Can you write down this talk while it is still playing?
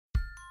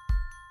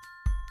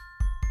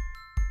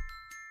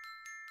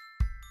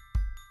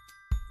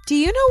Do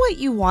you know what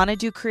you want to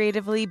do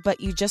creatively, but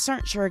you just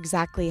aren't sure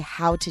exactly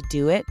how to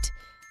do it?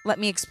 Let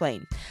me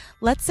explain.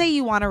 Let's say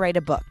you want to write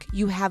a book.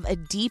 You have a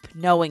deep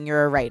knowing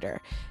you're a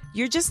writer.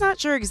 You're just not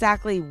sure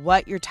exactly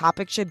what your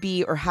topic should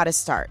be or how to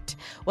start.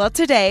 Well,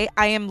 today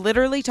I am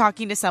literally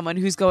talking to someone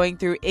who's going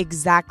through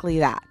exactly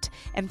that.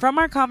 And from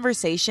our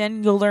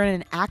conversation, you'll learn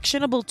an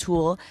actionable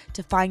tool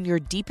to find your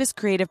deepest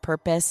creative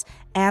purpose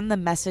and the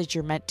message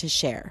you're meant to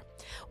share.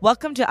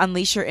 Welcome to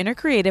Unleash Your Inner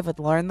Creative with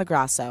Lauren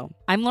LaGrasso.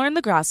 I'm Lauren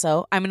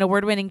LaGrasso. I'm an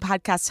award-winning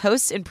podcast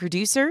host and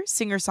producer,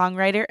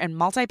 singer-songwriter, and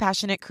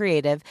multi-passionate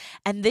creative.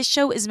 And this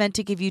show is meant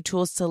to give you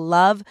tools to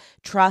love,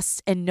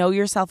 trust, and know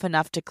yourself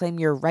enough to claim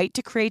your right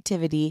to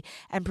creativity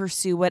and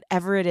pursue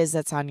whatever it is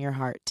that's on your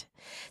heart.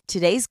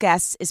 Today's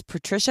guest is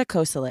Patricia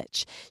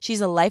Kosilych.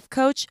 She's a life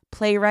coach,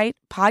 playwright,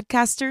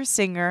 podcaster,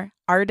 singer,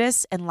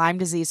 artist, and Lyme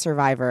disease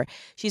survivor.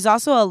 She's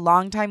also a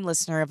longtime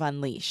listener of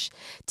Unleash.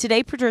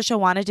 Today, Patricia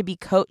wanted to be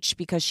coached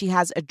because she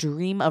has a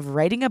dream of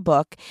writing a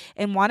book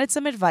and wanted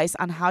some advice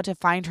on how to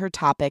find her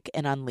topic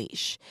in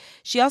Unleash.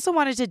 She also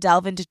wanted to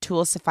delve into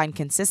tools to find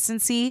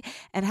consistency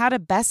and how to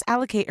best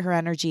allocate her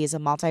energy as a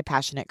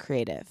multi-passionate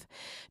creative.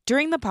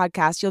 During the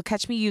podcast, you'll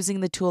catch me using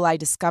the tool I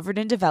discovered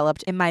and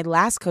developed in my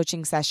last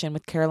coaching session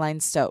with Caroline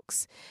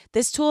Stokes.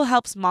 This tool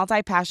helps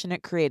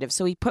multi-passionate creatives,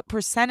 so we put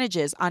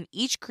percentages on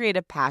each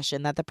creative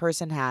passion that the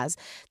person has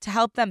to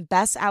help them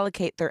best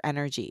allocate their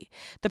energy.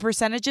 The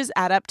percentages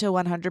add up to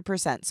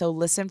 100%, so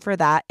listen for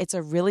that. It's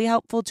a really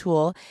helpful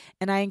tool,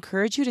 and I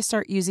encourage you to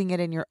start using it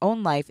in your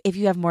own life if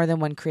you have more than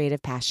one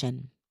creative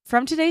passion.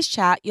 From today's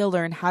chat, you'll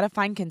learn how to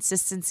find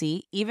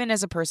consistency, even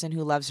as a person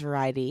who loves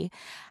variety,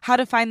 how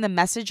to find the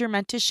message you're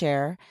meant to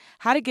share,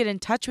 how to get in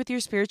touch with your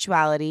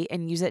spirituality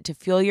and use it to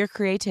fuel your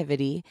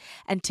creativity,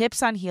 and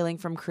tips on healing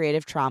from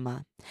creative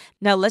trauma.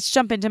 Now let's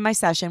jump into my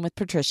session with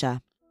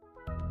Patricia.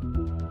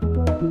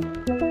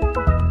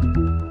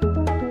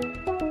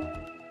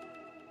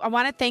 I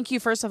want to thank you,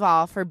 first of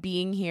all, for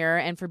being here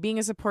and for being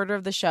a supporter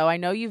of the show. I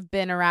know you've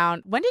been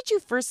around. When did you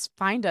first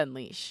find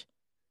Unleash?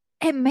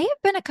 It may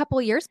have been a couple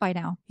of years by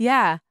now.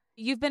 Yeah.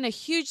 You've been a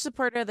huge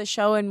supporter of the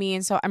show and me,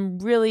 and so I'm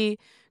really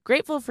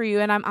grateful for you,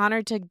 and I'm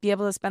honored to be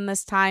able to spend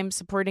this time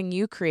supporting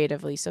you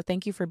creatively. So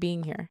thank you for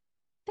being here.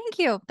 Thank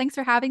you. Thanks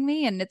for having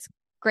me, and it's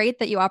great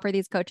that you offer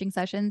these coaching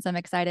sessions. I'm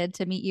excited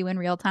to meet you in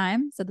real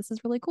time, so this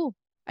is really cool.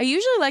 I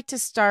usually like to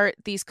start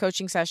these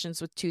coaching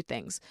sessions with two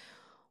things.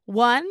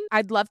 One,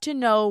 I'd love to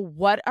know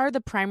what are the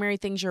primary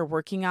things you're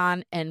working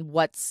on and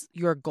what's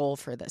your goal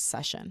for this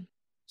session?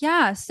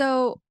 Yeah,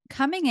 so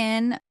coming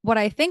in, what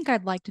I think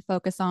I'd like to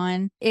focus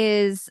on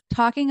is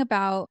talking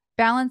about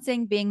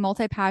balancing being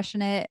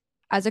multi-passionate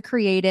as a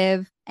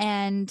creative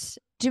and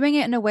doing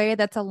it in a way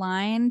that's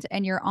aligned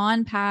and you're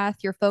on path,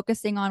 you're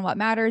focusing on what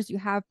matters, you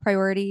have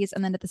priorities,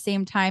 and then at the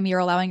same time, you're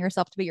allowing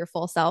yourself to be your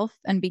full self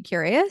and be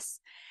curious.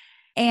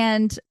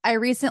 And I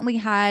recently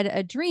had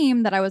a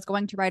dream that I was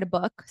going to write a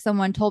book.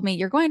 Someone told me,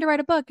 you're going to write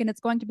a book and it's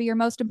going to be your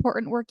most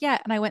important work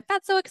yet. And I went,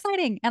 that's so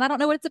exciting. And I don't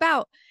know what it's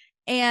about.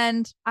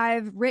 And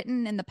I've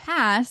written in the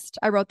past,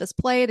 I wrote this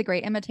play, The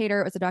Great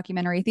Imitator. It was a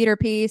documentary theater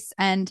piece,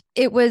 and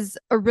it was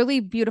a really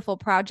beautiful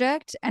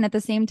project. And at the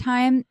same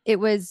time, it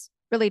was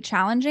really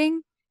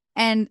challenging.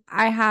 And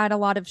I had a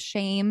lot of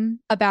shame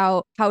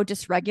about how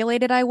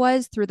dysregulated I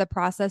was through the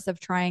process of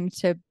trying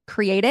to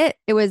create it.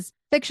 It was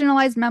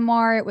fictionalized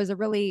memoir. It was a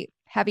really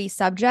heavy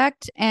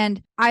subject.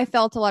 And I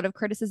felt a lot of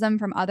criticism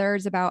from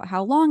others about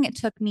how long it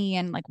took me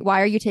and like, why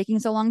are you taking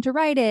so long to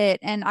write it?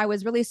 And I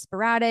was really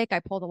sporadic. I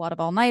pulled a lot of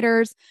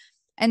all-nighters.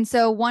 And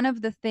so one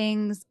of the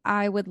things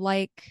I would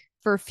like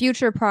for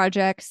future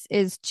projects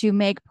is to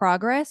make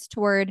progress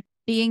toward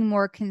being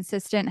more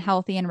consistent,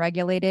 healthy, and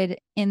regulated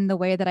in the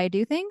way that I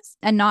do things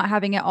and not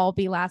having it all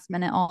be last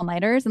minute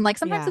all-nighters. And like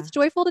sometimes it's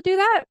joyful to do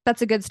that.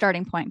 That's a good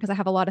starting point because I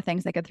have a lot of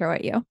things I could throw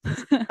at you.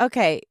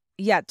 Okay.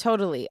 Yeah,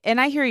 totally. And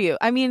I hear you.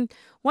 I mean,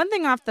 one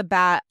thing off the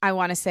bat I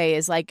want to say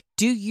is like,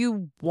 do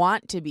you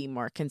want to be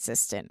more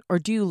consistent or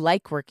do you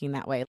like working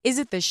that way? Is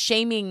it the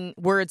shaming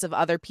words of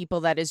other people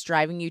that is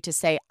driving you to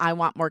say, I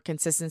want more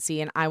consistency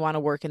and I want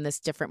to work in this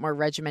different, more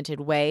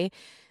regimented way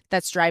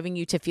that's driving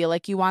you to feel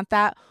like you want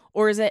that?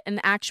 Or is it an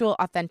actual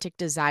authentic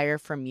desire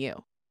from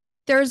you?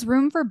 There's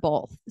room for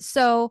both.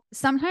 So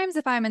sometimes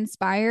if I'm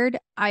inspired,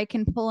 I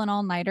can pull an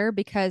all-nighter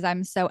because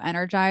I'm so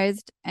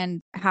energized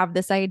and have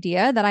this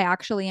idea that I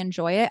actually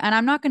enjoy it. And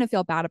I'm not going to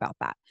feel bad about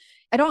that.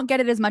 I don't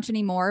get it as much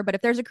anymore, but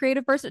if there's a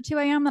creative burst at 2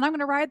 a.m., then I'm going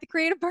to ride the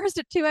creative burst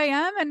at 2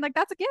 a.m. And like,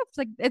 that's a gift.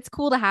 Like, it's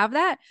cool to have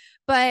that.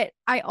 But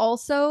I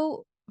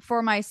also,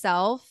 for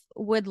myself,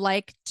 would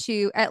like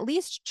to at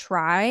least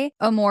try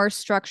a more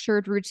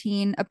structured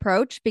routine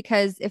approach,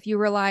 because if you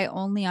rely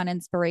only on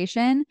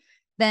inspiration,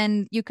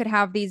 then you could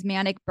have these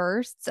manic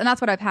bursts. And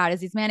that's what I've had, is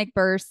these manic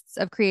bursts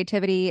of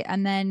creativity.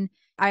 And then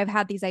I've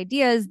had these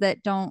ideas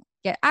that don't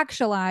get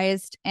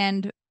actualized.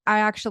 And I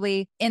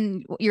actually,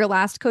 in your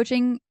last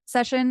coaching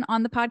session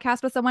on the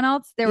podcast with someone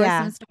else, there was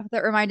some stuff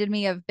that reminded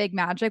me of Big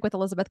Magic with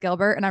Elizabeth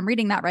Gilbert. And I'm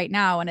reading that right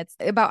now. And it's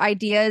about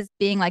ideas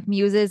being like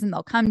muses and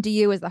they'll come to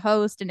you as the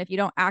host. And if you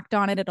don't act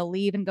on it, it'll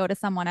leave and go to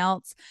someone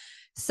else.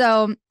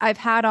 So I've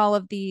had all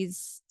of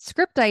these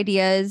script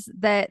ideas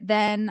that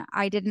then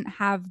I didn't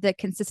have the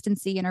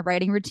consistency in a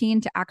writing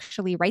routine to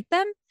actually write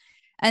them.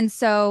 And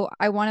so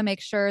I want to make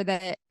sure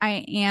that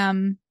I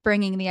am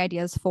bringing the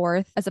ideas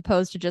forth as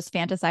opposed to just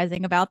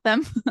fantasizing about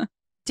them.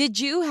 Did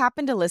you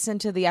happen to listen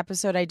to the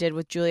episode I did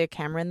with Julia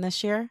Cameron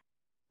this year?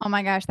 Oh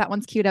my gosh, that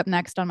one's queued up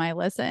next on my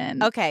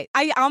listen. Okay.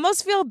 I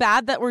almost feel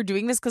bad that we're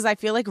doing this because I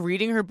feel like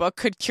reading her book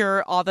could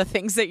cure all the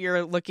things that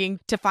you're looking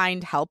to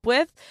find help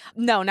with.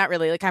 No, not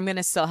really. Like, I'm going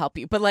to still help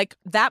you. But like,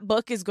 that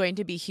book is going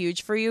to be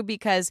huge for you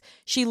because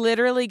she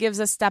literally gives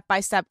a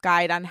step-by-step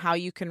guide on how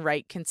you can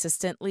write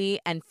consistently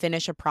and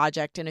finish a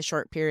project in a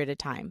short period of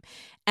time.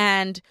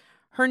 And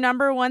her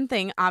number one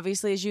thing,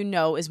 obviously, as you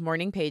know, is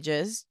morning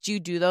pages. Do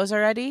you do those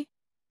already?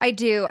 I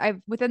do.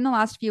 I've within the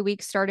last few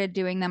weeks started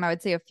doing them, I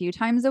would say a few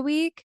times a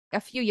week. A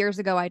few years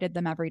ago, I did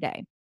them every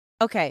day.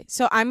 Okay,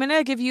 so I'm going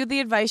to give you the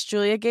advice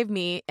Julia gave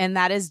me, and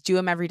that is do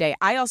them every day.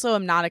 I also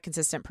am not a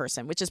consistent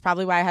person, which is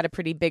probably why I had a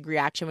pretty big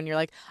reaction when you're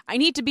like, I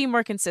need to be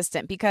more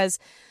consistent, because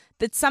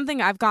that's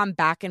something I've gone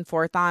back and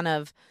forth on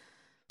of,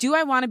 do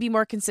I want to be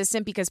more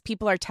consistent because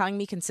people are telling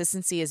me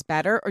consistency is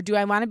better, or do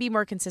I want to be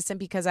more consistent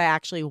because I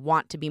actually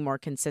want to be more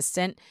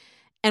consistent?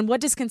 And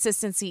what does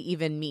consistency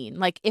even mean?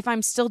 Like, if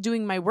I'm still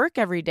doing my work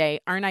every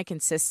day, aren't I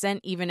consistent,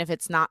 even if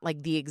it's not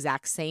like the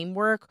exact same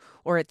work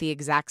or at the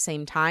exact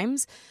same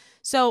times?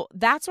 So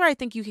that's where I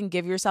think you can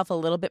give yourself a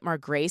little bit more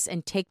grace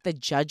and take the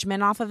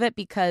judgment off of it,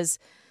 because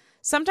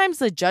sometimes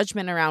the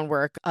judgment around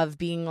work of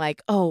being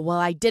like, oh, well,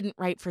 I didn't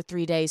write for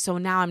 3 days, so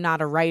now I'm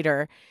not a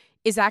writer,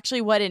 is actually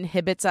what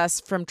inhibits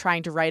us from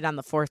trying to write on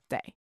the 4th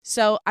day.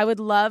 So I would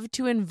love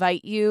to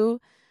invite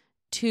you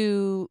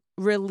to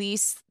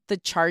release the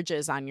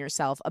charges on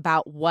yourself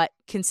about what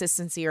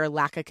consistency or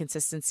lack of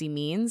consistency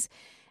means.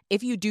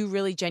 If you do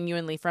really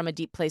genuinely from a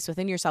deep place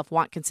within yourself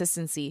want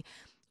consistency,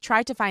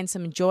 try to find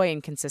some joy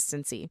in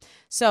consistency.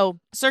 So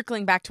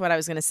circling back to what I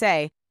was going to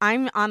say,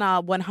 I'm on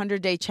a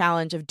 100-day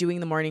challenge of doing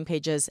the morning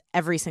pages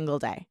every single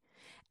day.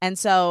 And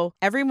so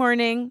every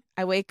morning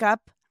I wake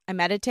up, I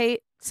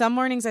meditate. Some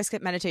mornings I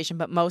skip meditation,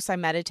 but most I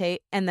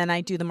meditate, and then I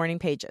do the morning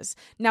pages.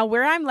 Now,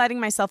 where I'm letting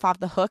myself off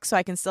the hook so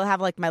I can still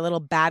have like my little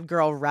bad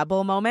girl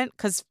rebel moment,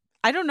 because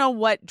I don't know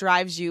what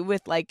drives you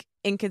with like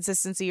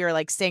inconsistency or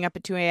like staying up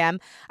at 2 a.m.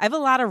 I have a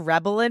lot of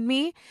rebel in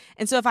me.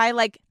 And so if I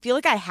like feel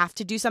like I have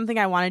to do something,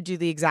 I want to do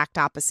the exact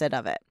opposite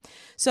of it.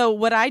 So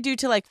what I do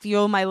to like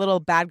fuel my little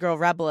bad girl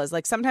rebel is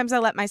like sometimes I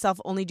let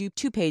myself only do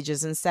 2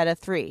 pages instead of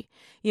 3.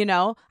 You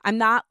know, I'm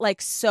not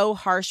like so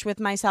harsh with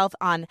myself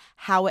on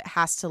how it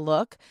has to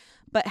look.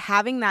 But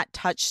having that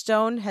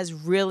touchstone has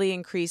really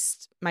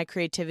increased my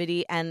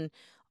creativity. And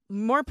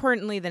more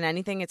importantly than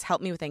anything, it's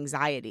helped me with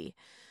anxiety.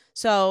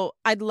 So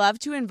I'd love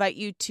to invite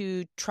you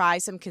to try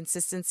some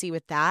consistency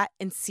with that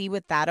and see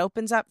what that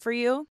opens up for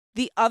you.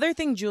 The other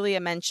thing Julia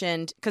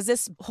mentioned, because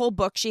this whole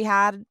book she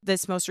had,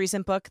 this most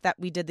recent book that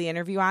we did the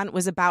interview on,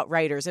 was about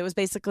writers. It was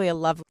basically a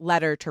love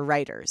letter to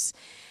writers.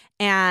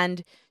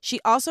 And she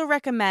also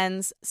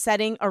recommends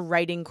setting a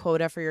writing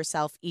quota for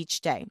yourself each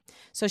day.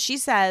 So she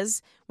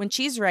says when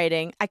she's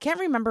writing, I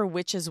can't remember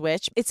which is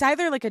which. It's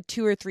either like a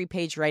 2 or 3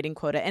 page writing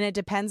quota. And it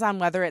depends on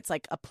whether it's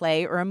like a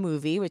play or a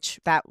movie,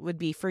 which that would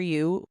be for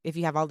you if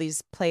you have all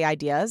these play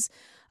ideas,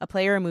 a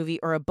play or a movie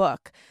or a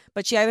book.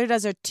 But she either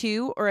does a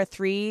 2 or a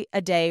 3 a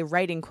day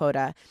writing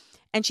quota.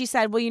 And she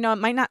said, well, you know, it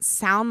might not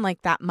sound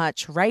like that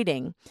much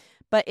writing,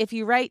 but if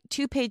you write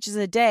 2 pages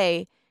a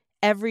day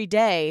every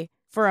day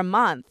for a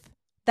month,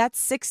 that's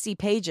 60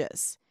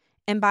 pages.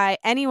 And by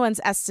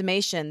anyone's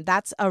estimation,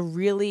 that's a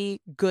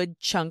really good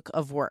chunk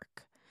of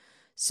work.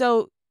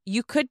 So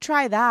you could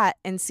try that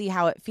and see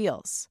how it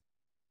feels.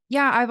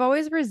 Yeah, I've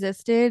always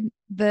resisted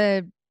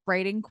the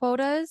writing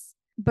quotas,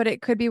 but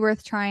it could be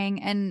worth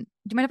trying. And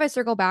do you mind if I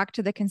circle back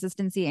to the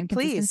consistency and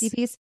consistency Please.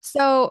 piece?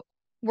 So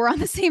we're on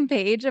the same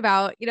page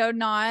about,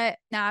 not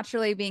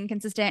naturally being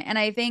consistent. And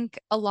I think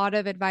a lot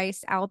of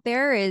advice out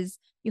there is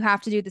you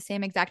have to do the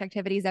same exact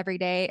activities every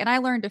day. And I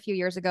learned a few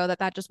years ago that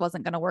that just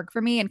wasn't going to work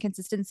for me, and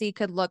consistency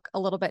could look a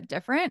little bit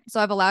different. So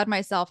I've allowed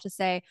myself to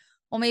say,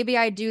 well, maybe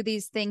I do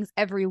these things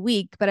every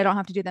week, but I don't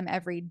have to do them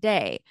every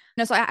day.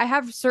 So I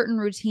have certain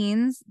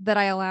routines that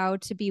I allow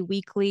to be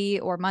weekly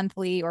or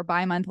monthly or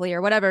bi-monthly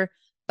or whatever,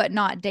 but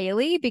not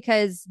daily,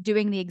 because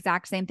doing the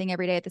exact same thing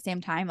every day at the same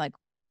time, like,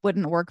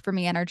 wouldn't work for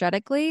me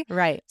energetically.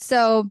 Right.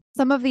 So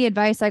some of the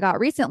advice I got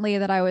recently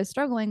that I was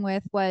struggling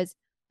with was,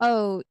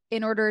 oh,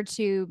 in order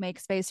to make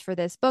space for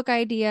this book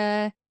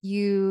idea,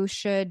 you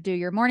should do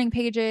your morning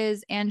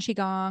pages and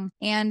Qigong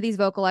and these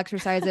vocal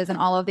exercises and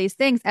all of these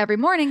things every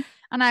morning.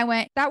 And I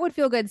went, that would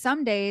feel good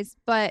some days,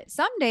 but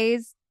some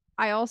days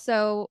I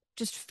also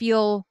just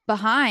feel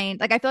behind.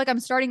 Like I feel like I'm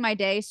starting my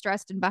day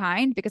stressed and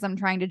behind because I'm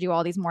trying to do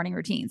all these morning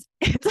routines.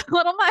 It's a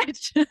little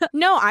much.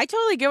 No, I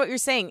totally get what you're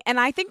saying. And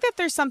I think that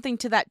there's something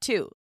to that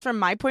too. From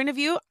my point of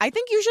view, I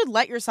think you should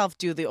let yourself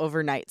do the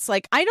overnights.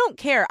 Like, I don't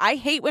care. I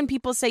hate when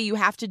people say you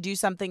have to do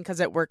something because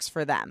it works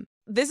for them.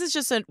 This is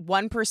just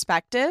one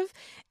perspective.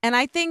 And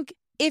I think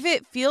if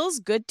it feels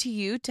good to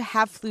you to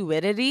have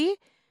fluidity,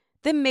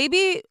 then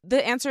maybe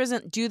the answer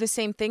isn't do the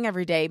same thing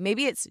every day.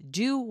 Maybe it's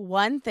do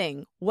one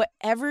thing,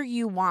 whatever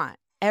you want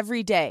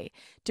every day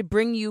to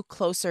bring you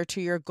closer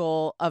to your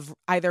goal of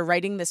either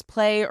writing this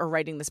play or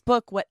writing this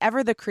book,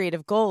 whatever the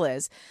creative goal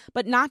is,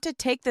 but not to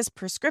take this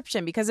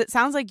prescription, because it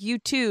sounds like you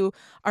too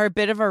are a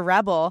bit of a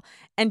rebel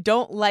and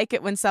don't like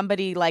it when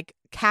somebody like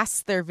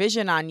casts their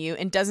vision on you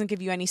and doesn't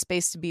give you any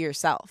space to be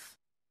yourself.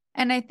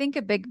 And I think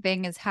a big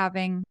thing is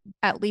having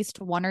at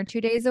least 1 or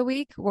 2 days a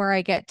week where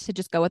I get to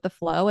just go with the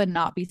flow and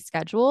not be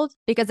scheduled,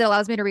 because it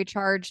allows me to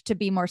recharge to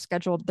be more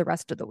scheduled the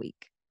rest of the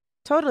week.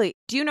 Totally.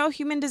 Do you know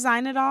human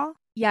design at all?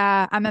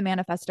 Yeah, I'm a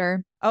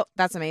manifester. Oh,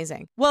 that's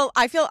amazing. Well,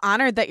 I feel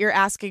honored that you're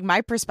asking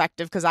my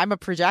perspective because I'm a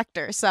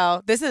projector.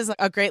 So this is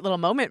a great little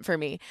moment for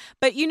me.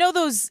 But you know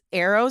those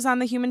arrows on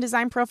the human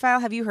design profile?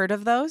 Have you heard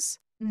of those?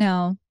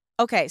 No.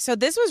 Okay, so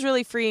this was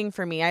really freeing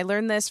for me. I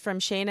learned this from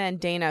Shayna and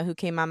Dana, who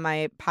came on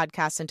my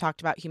podcast and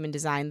talked about human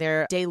design.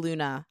 They're Day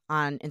Luna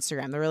on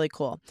Instagram. They're really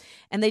cool.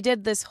 And they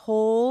did this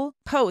whole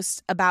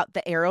post about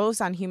the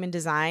arrows on human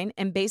design.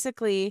 And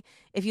basically,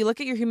 if you look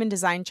at your human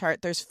design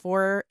chart, there's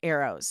 4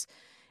 arrows.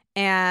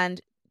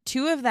 And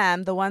 2 of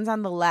them, the ones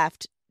on the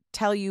left,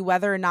 tell you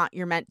whether or not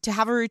you're meant to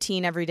have a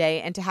routine every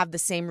day and to have the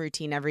same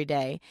routine every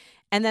day.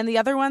 And then the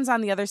other ones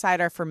on the other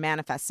side are for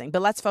manifesting.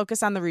 But let's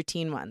focus on the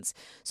routine ones.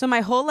 So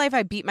my whole life,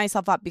 I beat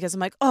myself up because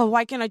I'm like, oh,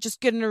 why can't I just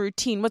get in a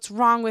routine? What's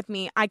wrong with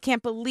me? I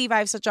can't believe I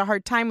have such a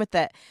hard time with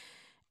it.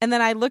 And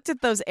then I looked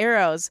at those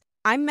arrows.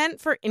 I'm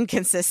meant for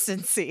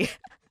inconsistency.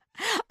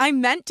 I'm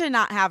meant to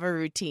not have a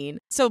routine.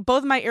 So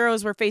both my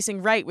arrows were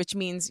facing right, which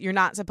means you're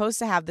not supposed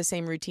to have the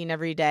same routine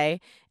every day.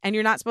 And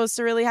you're not supposed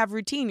to really have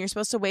routine. You're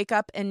supposed to wake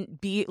up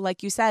and be,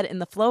 like you said, in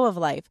the flow of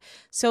life.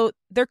 So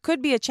there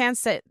could be a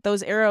chance that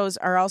those arrows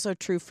are also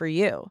true for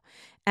you.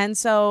 And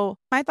so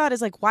my thought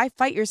is like, why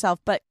fight yourself?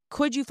 But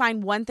could you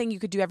find one thing you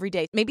could do every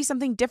day? Maybe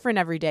something different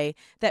every day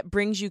that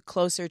brings you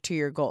closer to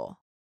your goal.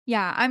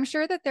 Yeah, I'm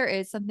sure that there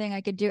is something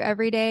I could do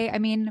every day. I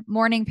mean,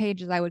 morning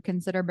pages I would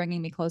consider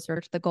bringing me closer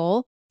to the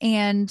goal.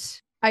 And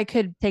I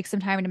could take some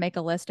time to make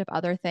a list of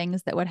other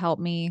things that would help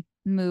me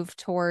move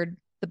toward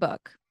the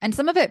book. And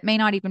some of it may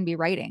not even be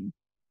writing.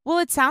 Well,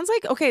 it sounds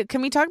like, okay,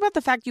 can we talk about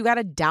the fact you got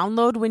to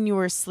download when you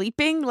were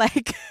sleeping?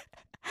 Like,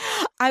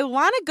 I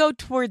want to go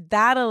toward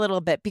that a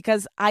little bit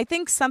because I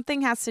think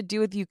something has to do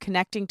with you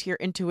connecting to your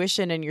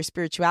intuition and your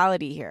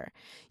spirituality here.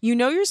 You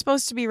know you're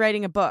supposed to be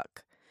writing a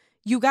book.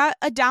 You got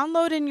a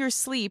download in your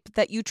sleep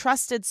that you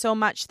trusted so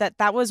much that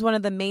that was one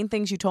of the main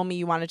things you told me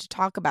you wanted to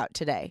talk about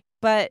today.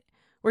 But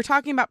we're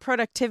talking about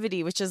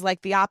productivity, which is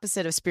like the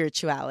opposite of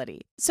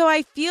spirituality. So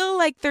I feel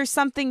like there's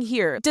something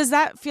here. Does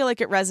that feel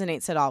like it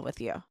resonates at all with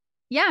you?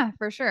 Yeah,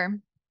 for sure.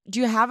 Do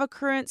you have a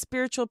current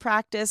spiritual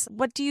practice?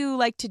 What do you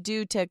like to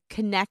do to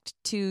connect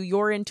to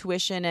your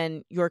intuition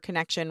and your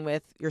connection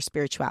with your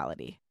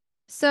spirituality?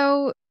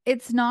 So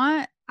it's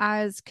not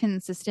as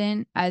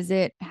consistent as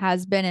it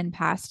has been in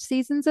past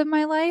seasons of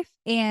my life.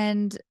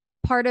 And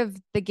part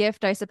of the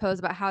gift, I suppose,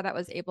 about how that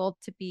was able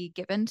to be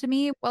given to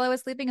me while I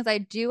was sleeping is I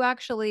do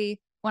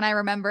actually, when I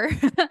remember,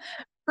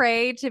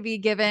 pray to be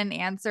given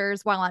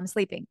answers while I'm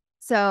sleeping.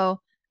 So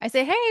I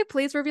say, hey,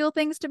 please reveal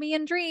things to me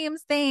in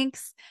dreams.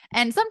 Thanks.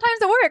 And sometimes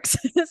it works.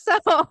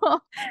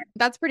 So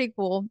that's pretty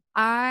cool.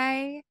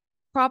 I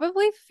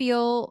probably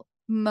feel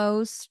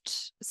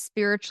most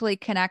spiritually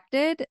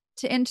connected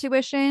to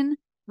intuition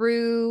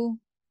through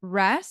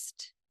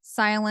rest,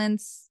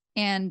 silence,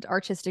 and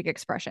artistic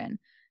expression.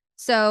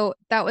 So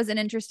that was an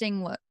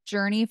interesting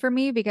journey for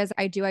me because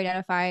I do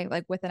identify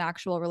like with an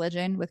actual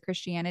religion, with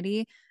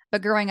Christianity.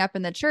 But growing up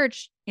in the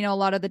church, you know, a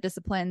lot of the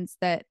disciplines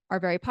that are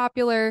very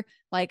popular,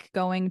 like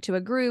going to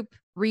a group,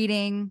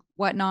 reading,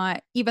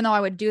 whatnot, even though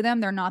I would do them,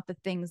 they're not the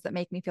things that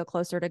make me feel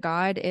closer to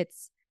God.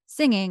 It's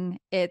singing,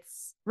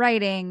 it's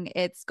writing,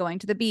 it's going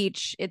to the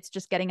beach, it's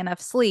just getting enough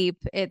sleep,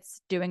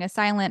 it's doing a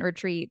silent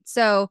retreat.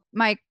 So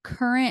my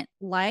current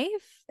life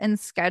and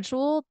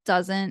schedule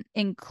doesn't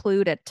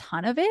include a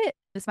ton of it.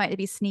 This might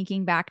be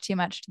sneaking back too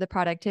much to the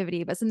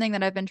productivity, but something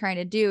that I've been trying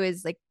to do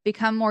is like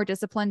become more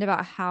disciplined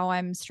about how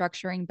I'm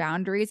structuring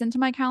boundaries into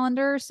my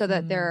calendar so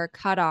that there are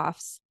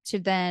cutoffs to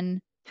then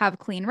have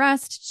clean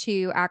rest,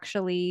 to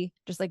actually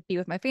just like be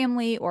with my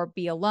family or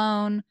be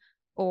alone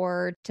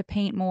or to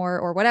paint more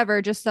or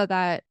whatever, just so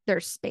that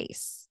there's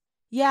space.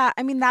 Yeah,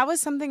 I mean, that was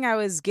something I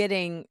was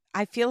getting.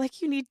 I feel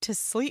like you need to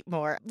sleep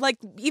more. Like,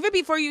 even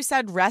before you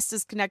said rest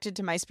is connected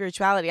to my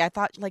spirituality, I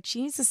thought, like,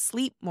 she needs to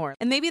sleep more.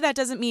 And maybe that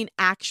doesn't mean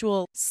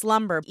actual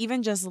slumber,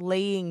 even just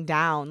laying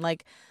down.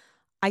 Like,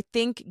 I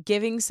think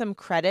giving some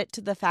credit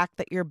to the fact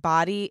that your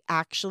body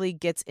actually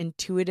gets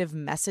intuitive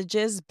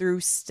messages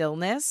through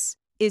stillness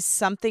is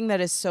something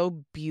that is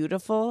so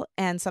beautiful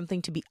and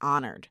something to be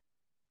honored.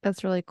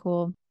 That's really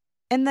cool.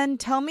 And then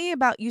tell me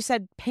about, you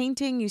said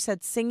painting, you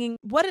said singing.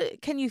 What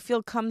can you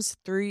feel comes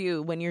through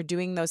you when you're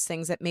doing those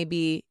things that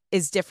maybe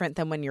is different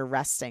than when you're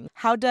resting?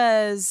 How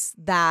does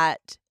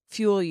that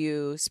fuel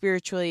you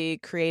spiritually,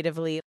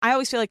 creatively? I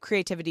always feel like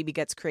creativity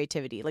begets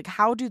creativity. Like,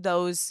 how do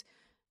those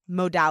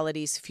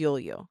modalities fuel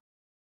you?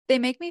 They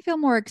make me feel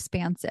more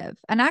expansive.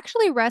 And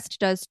actually, rest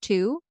does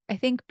too. I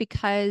think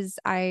because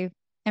I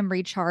am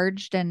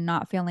recharged and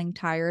not feeling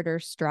tired or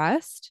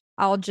stressed,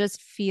 I'll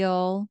just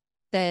feel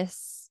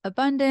this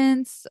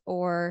abundance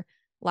or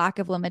lack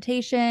of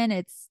limitation.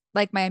 It's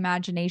like my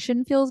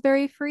imagination feels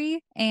very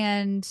free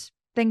and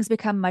things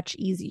become much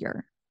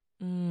easier.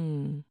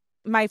 Mm.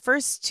 My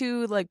first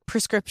two like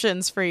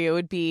prescriptions for you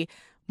would be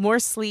more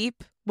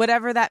sleep,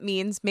 whatever that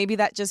means. Maybe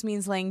that just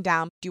means laying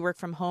down. Do you work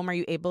from home? Are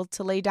you able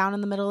to lay down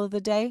in the middle of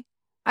the day?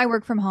 I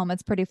work from home.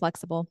 It's pretty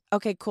flexible.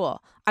 Okay,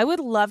 cool. I would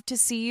love to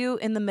see you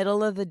in the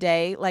middle of the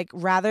day, like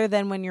rather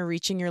than when you're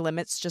reaching your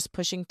limits, just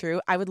pushing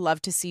through. I would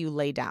love to see you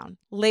lay down.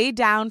 Lay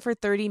down for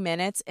 30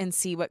 minutes and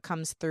see what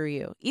comes through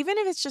you. Even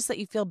if it's just that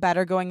you feel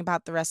better going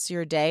about the rest of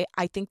your day,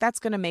 I think that's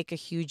going to make a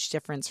huge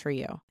difference for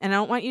you. And I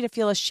don't want you to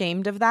feel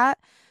ashamed of that.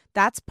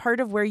 That's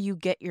part of where you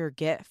get your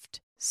gift.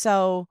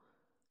 So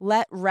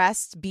let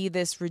rest be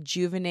this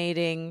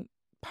rejuvenating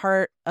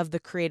part of the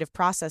creative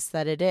process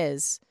that it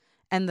is,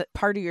 and the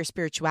part of your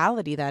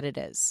spirituality that it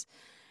is.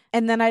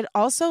 And then I'd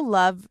also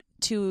love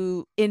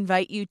to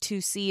invite you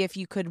to see if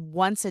you could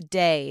once a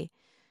day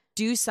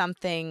do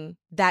something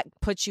that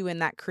puts you in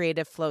that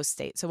creative flow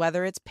state. So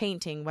whether it's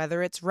painting,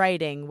 whether it's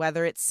writing,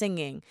 whether it's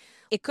singing,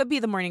 it could be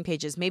the morning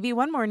pages. Maybe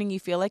one morning you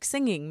feel like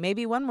singing.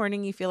 Maybe one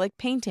morning you feel like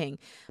painting.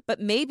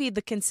 But maybe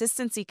the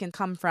consistency can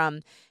come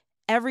from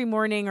every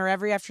morning or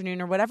every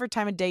afternoon or whatever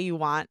time of day you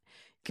want.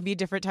 Can be a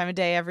different time of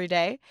day every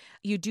day.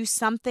 You do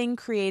something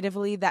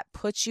creatively that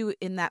puts you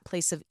in that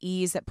place of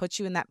ease, that puts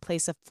you in that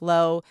place of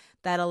flow,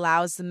 that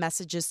allows the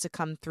messages to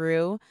come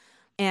through.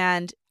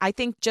 And I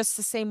think just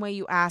the same way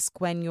you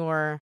ask when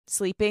you're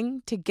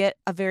sleeping to get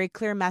a very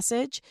clear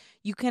message,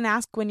 you can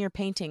ask when you're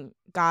painting,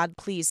 God,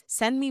 please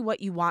send me what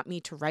you want me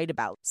to write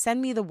about.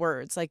 Send me the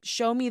words, like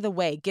show me the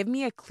way. Give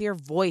me a clear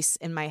voice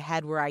in my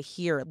head where I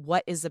hear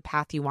what is the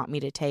path you want me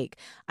to take.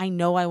 I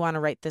know I want to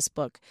write this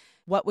book.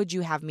 What would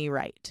you have me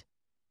write?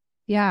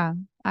 Yeah,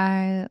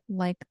 I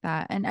like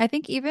that. And I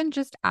think even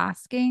just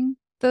asking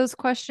those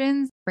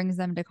questions brings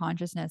them to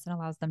consciousness and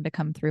allows them to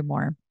come through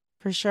more.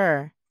 For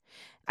sure.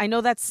 I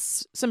know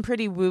that's some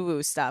pretty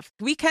woo-woo stuff.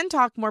 We can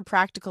talk more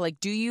practical. Like,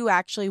 do you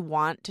actually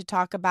want to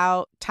talk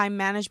about time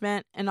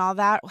management and all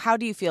that? How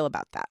do you feel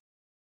about that?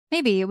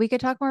 Maybe we could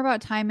talk more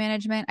about time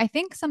management. I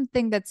think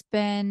something that's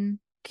been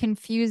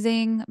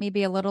confusing,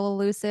 maybe a little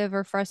elusive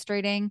or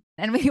frustrating.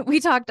 And we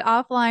talked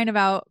offline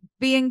about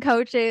being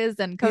coaches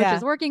and coaches Yeah.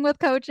 working with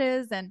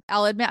coaches. And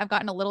I'll admit I've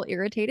gotten a little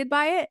irritated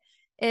by it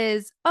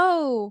is,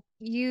 oh,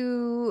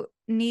 you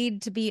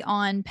need to be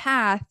on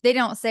path. They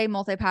don't say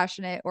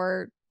multi-passionate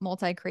or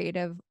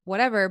multi-creative,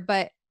 whatever,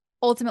 but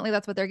ultimately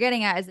that's what they're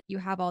getting at is that you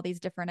have all these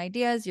different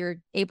ideas, you're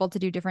able to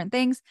do different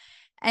things.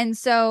 And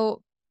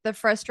so the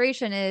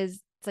frustration is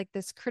it's like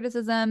this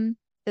criticism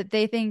that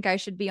they think I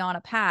should be on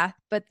a path,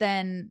 but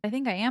then I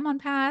think I am on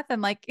path.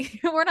 And like,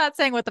 we're not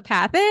saying what the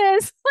path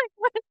is. Like,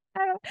 what?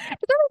 Does that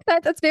make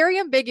sense? It's very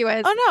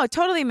ambiguous. Oh, no, it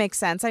totally makes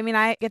sense. I mean,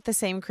 I get the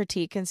same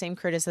critique and same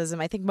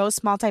criticism. I think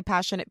most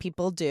multi-passionate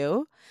people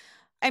do.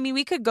 I mean,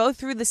 we could go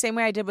through the same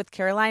way I did with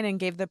Caroline and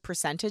gave the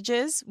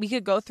percentages. We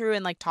could go through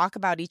and like talk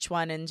about each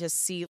one and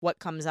just see what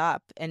comes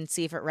up and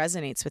see if it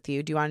resonates with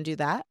you. Do you want to do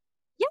that?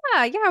 Yeah.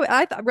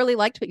 I really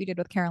liked what you did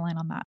with Caroline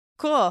on that.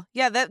 Cool.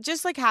 Yeah, that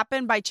just like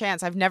happened by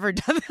chance. I've never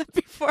done that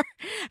before.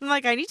 I'm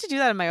like, I need to do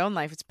that in my own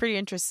life. It's pretty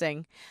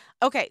interesting.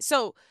 Okay,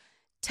 so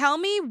tell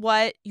me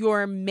what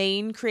your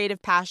main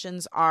creative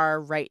passions are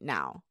right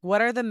now.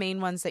 What are the main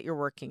ones that you're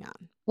working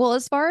on? Well,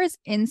 as far as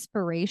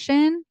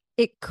inspiration,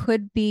 it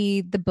could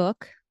be the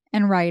book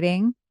and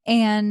writing.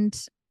 And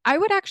I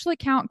would actually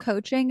count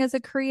coaching as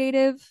a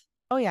creative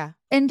Oh, yeah.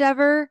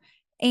 endeavor.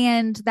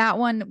 And that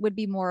one would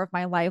be more of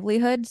my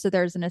livelihood. So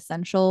there's an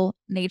essential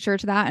nature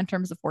to that in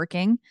terms of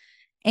working.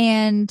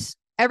 And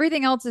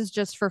everything else is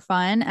just for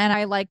fun. And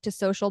I like to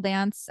social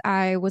dance.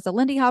 I was a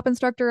Lindy Hop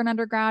instructor in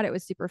undergrad. It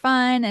was super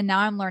fun. And now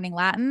I'm learning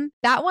Latin.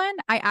 That one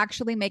I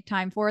actually make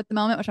time for at the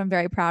moment, which I'm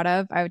very proud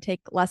of. I would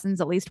take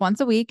lessons at least once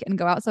a week and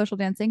go out social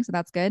dancing. So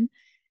that's good.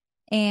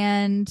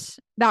 And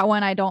that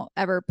one, I don't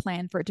ever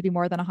plan for it to be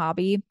more than a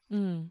hobby.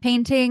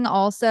 Painting,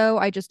 also,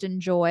 I just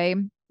enjoy,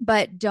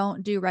 but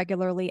don't do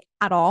regularly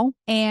at all.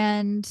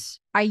 And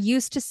I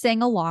used to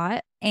sing a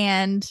lot.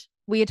 And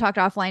we had talked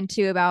offline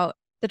too about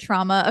the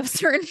trauma of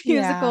certain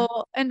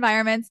musical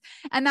environments.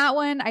 And that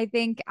one, I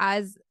think,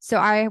 so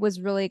I was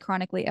really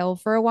chronically ill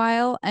for a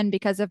while. And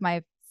because of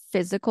my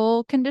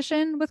physical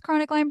condition with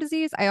chronic Lyme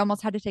disease, I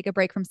almost had to take a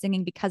break from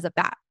singing because of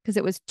that, because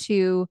it was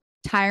too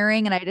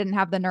tiring and I didn't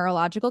have the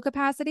neurological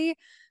capacity.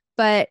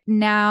 But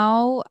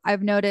now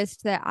I've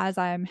noticed that as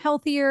I'm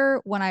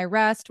healthier, when I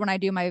rest, when I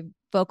do my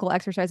vocal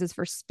exercises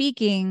for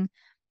speaking,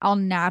 I'll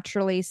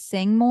naturally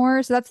sing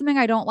more. So that's something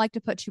I don't like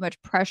to put too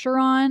much pressure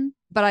on,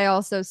 but I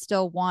also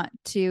still want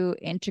to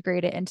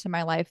integrate it into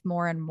my life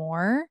more and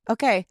more.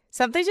 Okay,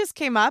 something just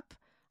came up.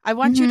 I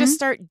want you to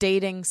start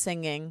dating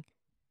singing.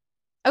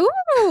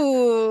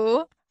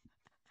 Ooh.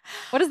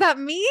 What does that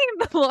mean,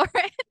 Lauren?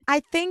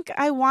 I think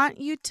I want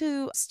you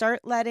to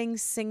start letting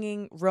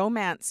singing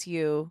romance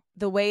you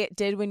the way it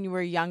did when you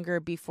were younger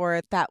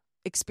before that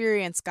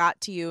experience got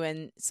to you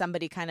and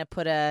somebody kind of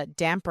put a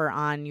damper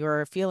on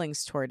your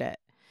feelings toward it.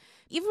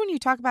 Even when you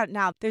talk about it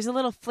now, there's a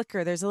little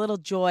flicker, there's a little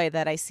joy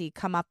that I see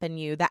come up in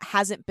you that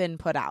hasn't been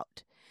put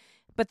out.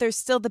 But there's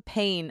still the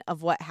pain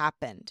of what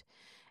happened.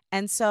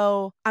 And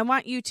so I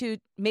want you to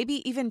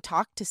maybe even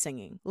talk to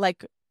singing,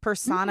 like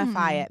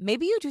personify it.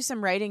 Maybe you do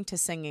some writing to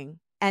singing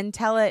and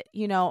tell it,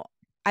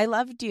 I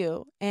loved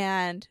you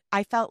and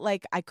I felt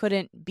like I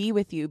couldn't be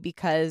with you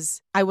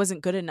because I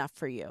wasn't good enough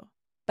for you.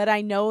 But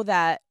I know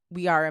that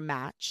we are a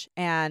match,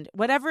 and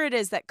whatever it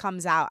is that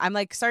comes out, I'm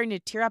like starting to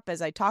tear up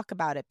as I talk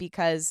about it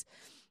because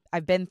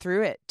I've been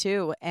through it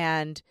too.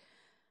 And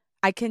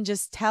I can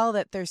just tell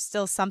that there's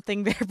still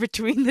something there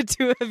between the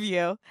two of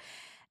you.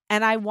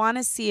 And I want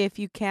to see if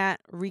you can't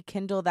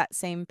rekindle that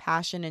same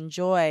passion and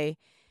joy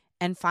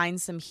and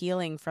find some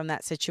healing from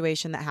that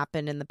situation that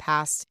happened in the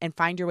past and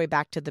find your way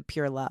back to the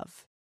pure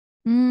love.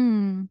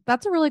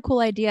 That's a really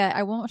cool idea.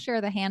 I won't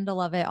share the handle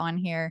of it on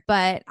here,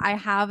 but I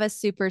have a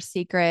super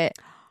secret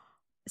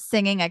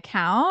singing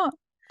account.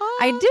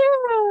 I Oh, do.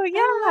 I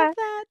Yeah. love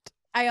that.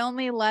 I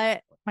only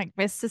let like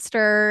my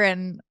sister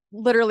and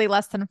literally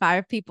less than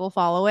 5 people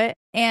follow it.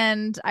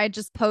 And I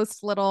just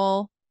post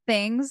little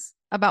things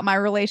about my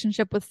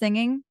relationship with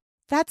singing.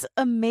 That's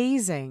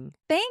amazing.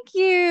 Thank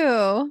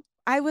you.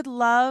 I would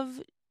love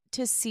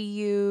to see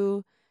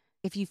you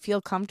if you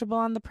feel comfortable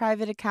on the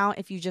private account,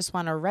 if you just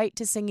want to write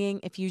to singing,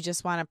 if you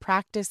just want to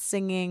practice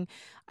singing.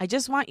 I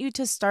just want you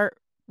to start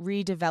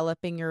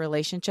redeveloping your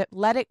relationship.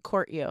 Let it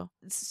court you.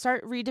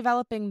 Start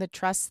redeveloping the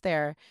trust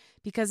there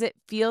because it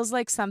feels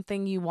like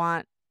something you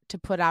want to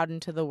put out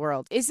into the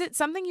world. Is it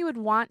something you would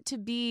want to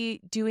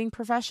be doing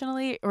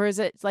professionally, or is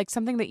it like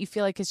something that you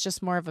feel like is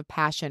just more of a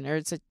passion, or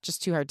is it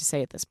just too hard to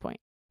say at this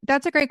point?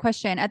 That's a great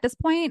question. At this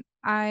point,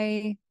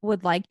 I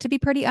would like to be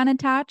pretty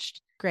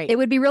unattached. Great. It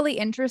would be really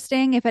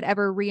interesting if it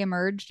ever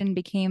reemerged and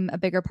became a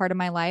bigger part of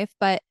my life.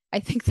 But I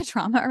think the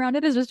trauma around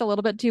it is just a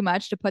little bit too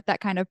much to put that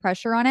kind of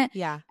pressure on it.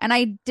 Yeah. And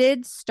I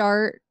did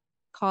start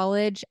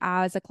college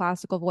as a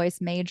classical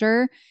voice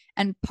major.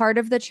 And part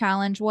of the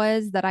challenge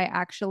was that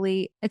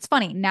it's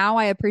funny, now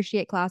I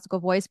appreciate classical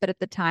voice, but at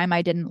the time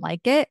I didn't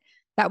like it.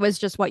 That was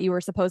just what you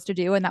were supposed to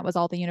do. And that was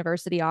all the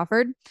university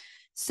offered.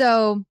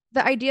 So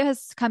the idea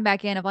has come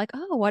back in of like,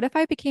 oh, what if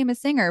I became a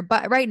singer?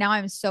 But right now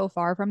I'm so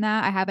far from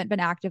that. I haven't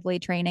been actively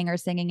training or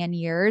singing in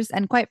years.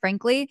 And quite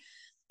frankly,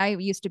 I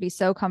used to be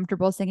so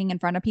comfortable singing in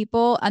front of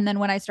people. And then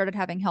when I started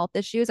having health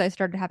issues, I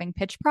started having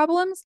pitch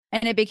problems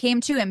and it became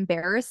too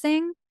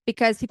embarrassing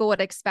because people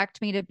would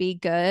expect me to be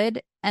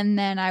good. And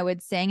then I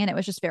would sing and it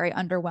was just very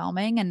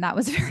underwhelming. And that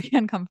was very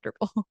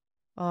uncomfortable.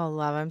 Oh,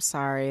 love, I'm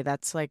sorry.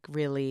 That's like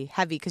really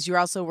heavy because you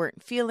also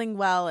weren't feeling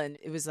well and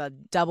it was a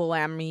double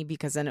whammy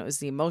because then it was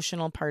the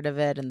emotional part of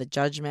it and the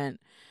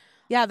judgment.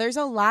 Yeah, there's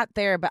a lot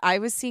there, but I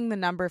was seeing the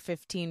number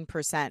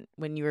 15%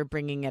 when you were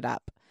bringing it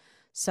up.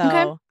 So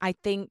Okay. I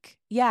think,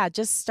 yeah,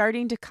 just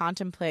starting to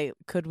contemplate,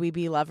 could we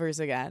be lovers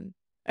again?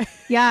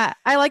 Yeah.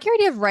 I like your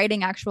idea of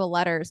writing actual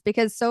letters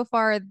because so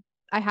far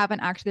I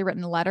haven't actually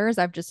written letters.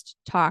 I've just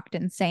talked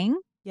and sang.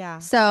 Yeah,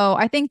 So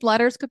I think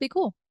letters could be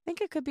cool. I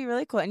think it could be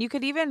really cool. And you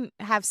could even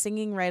have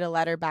singing write a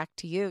letter back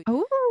to you.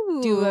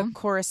 Do a Ooh.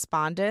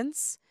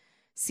 correspondence,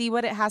 see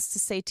what it has to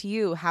say to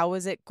you. How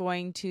is it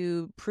going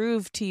to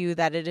prove to you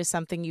that it is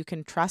something you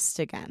can trust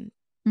again?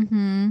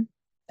 Mm-hmm.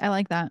 I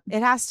like that.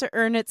 It has to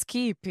earn its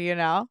keep.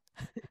 Can't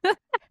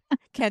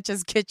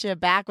just get you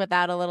back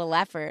without a little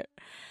effort.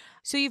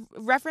 So you've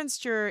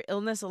referenced your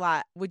illness a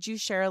lot. Would you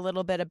share a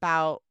little bit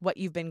about what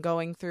you've been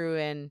going through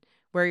and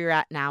where you're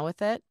at now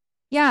with it?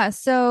 Yeah.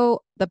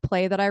 So the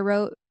play that I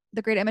wrote,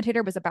 The Great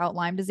Imitator, was about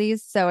Lyme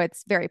disease. So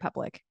it's very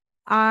public.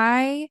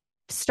 I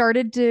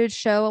started to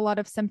show a lot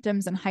of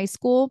symptoms in high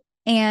school,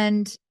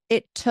 and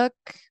it took,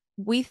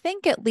 we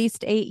think, at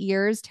least 8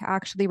 years to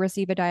actually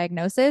receive a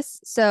diagnosis.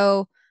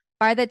 So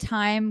by the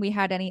time we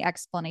had any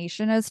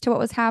explanation as to what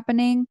was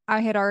happening,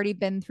 I had already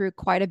been through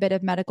quite a bit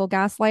of medical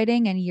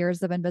gaslighting and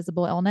years of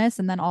invisible illness,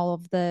 and then all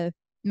of the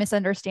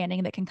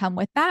misunderstanding that can come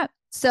with that.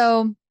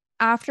 So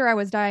after I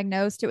was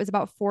diagnosed, it was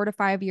about 4 to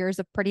 5 years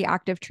of pretty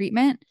active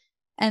treatment.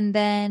 And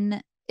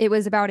then it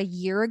was about a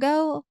year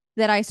ago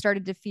that I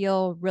started to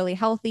feel really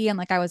healthy and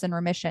like I was in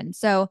remission.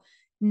 So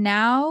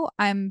now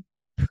I'm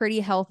pretty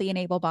healthy and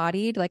able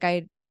bodied. Like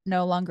I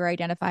no longer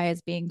identify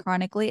as being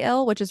chronically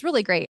ill, which is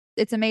really great.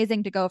 It's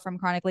amazing to go from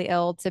chronically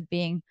ill to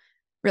being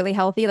really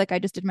healthy. Like I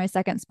just did my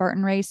second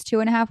Spartan race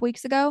 2.5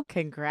 weeks ago.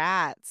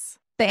 Congrats.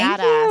 Thank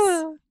Badass.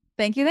 you.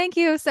 Thank you. Thank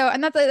you. So,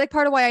 and that's like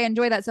part of why I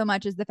enjoy that so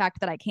much is the fact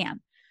that I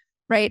can.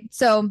 Right.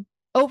 So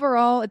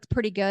overall, it's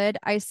pretty good.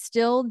 I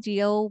still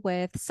deal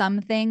with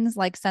some things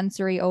like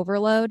sensory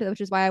overload,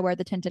 which is why I wear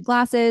the tinted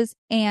glasses.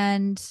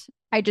 And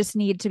I just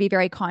need to be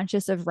very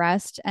conscious of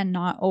rest and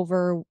not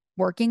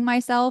overworking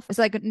myself.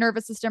 So, like,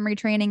 nervous system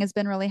retraining has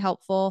been really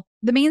helpful.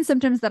 The main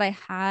symptoms that I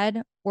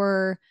had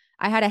were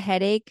I had a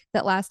headache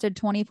that lasted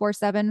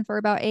 24/7 for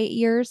about 8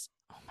 years.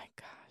 Oh my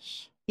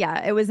gosh.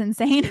 Yeah, it was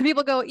insane.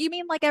 People go, "You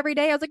mean like every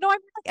day?" I was like, "No, I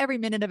mean like every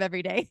minute of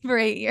every day for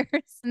 8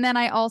 years." And then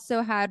I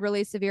also had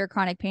really severe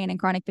chronic pain and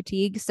chronic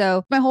fatigue.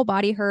 So my whole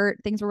body hurt.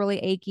 Things were really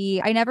achy.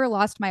 I never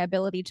lost my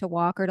ability to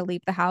walk or to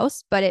leave the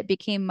house, but it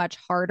became much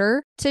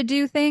harder to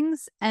do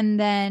things. And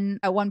then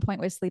at one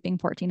point was sleeping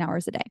 14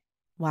 hours a day.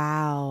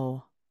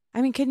 Wow.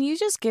 I mean, can you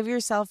just give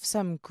yourself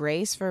some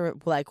grace for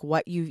like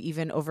what you've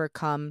even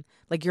overcome,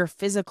 like your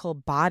physical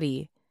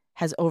body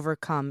has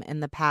overcome in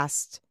the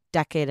past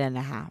decade and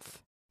a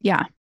half?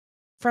 Yeah.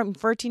 From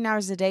 14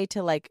 hours a day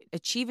to like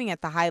achieving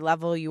at the high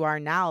level you are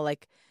now,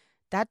 like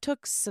that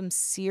took some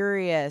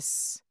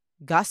serious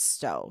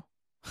gusto,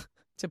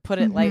 to put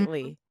it Mhm.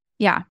 lightly.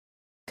 Yeah.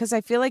 Because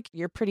I feel like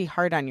you're pretty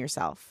hard on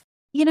yourself.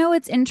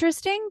 It's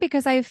interesting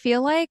because I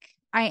feel like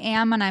I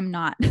am and I'm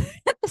not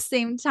at the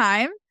same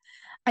time.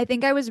 I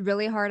think I was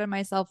really hard on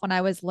myself when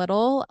I was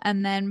little.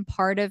 And then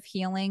part of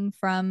healing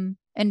from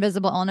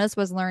invisible illness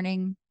was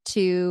learning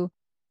to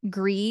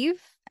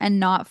grieve and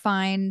not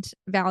find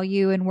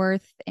value and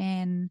worth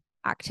in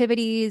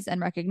activities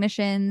and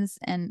recognitions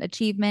and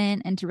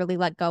achievement and to really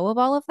let go of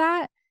all of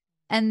that.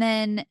 And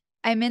then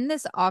I'm in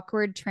this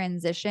awkward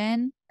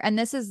transition. And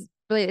this is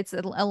really, it's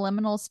a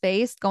liminal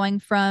space going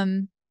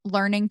from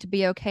learning to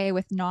be okay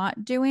with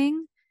not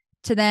doing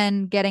to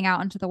then getting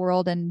out into the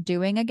world and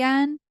doing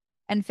again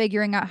and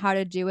figuring out how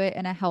to do it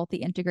in a healthy,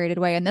 integrated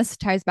way. And this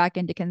ties back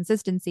into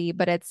consistency,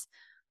 but it's,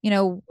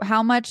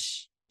 how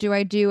much do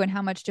I do and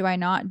how much do I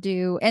not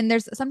do? And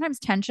there's sometimes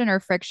tension or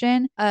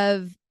friction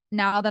of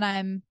now that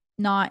I'm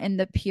not in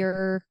the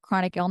pure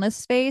chronic illness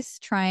space,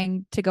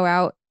 trying to go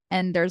out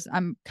and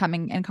I'm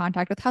coming in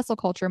contact with hustle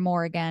culture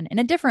more again in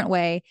a different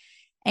way.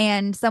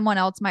 And someone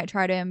else might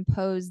try to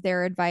impose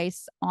their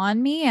advice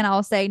on me. And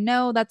I'll say,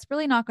 no, that's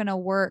really not going to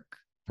work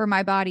for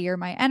my body or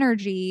my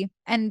energy.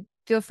 And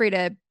feel free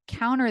to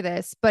counter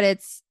this, but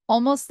it's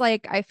almost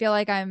like I feel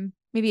like I'm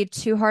maybe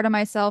too hard on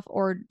myself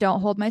or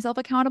don't hold myself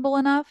accountable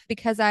enough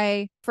because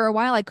for a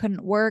while, I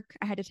couldn't work.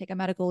 I had to take a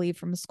medical leave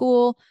from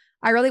school.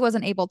 I really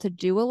wasn't able to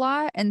do a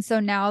lot. And so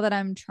now that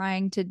I'm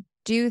trying to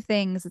do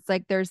things, it's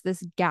like there's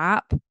this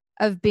gap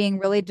of being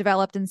really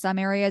developed in some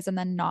areas and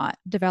then not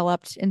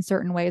developed in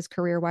certain ways,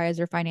 career wise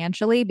or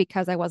financially,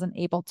 because I wasn't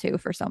able to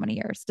for so many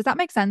years. Does that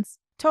make sense?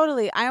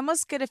 Totally. I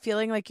almost get a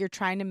feeling like you're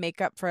trying to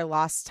make up for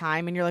lost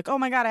time and you're like, oh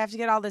my God, I have to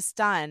get all this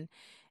done.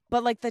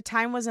 But like the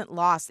time wasn't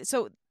lost.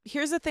 So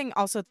here's the thing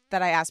also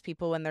that I ask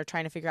people when they're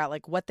trying to figure out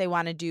like what they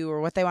want to do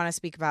or what they want to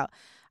speak about.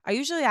 I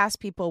usually ask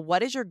people,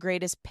 what is your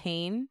greatest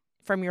pain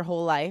from your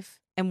whole life?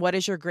 And what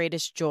is your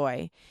greatest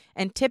joy?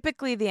 And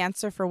typically the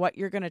answer for what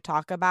you're going to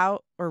talk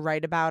about or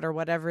write about or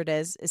whatever it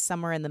is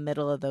somewhere in the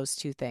middle of those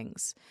two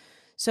things.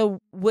 So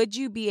would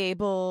you be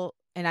able,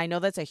 and I know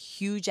that's a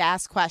huge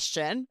ass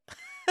question,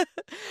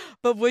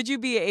 but would you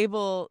be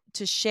able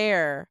to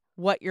share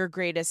what your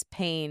greatest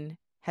pain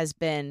has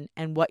been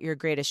and what your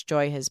greatest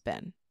joy has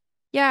been?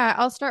 Yeah,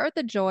 I'll start with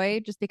the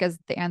joy just because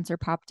the answer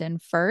popped in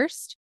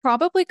first.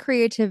 Probably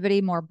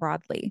creativity more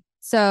broadly.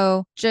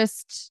 So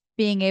just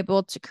being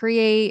able to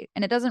create,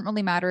 and it doesn't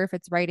really matter if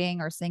it's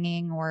writing or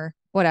singing or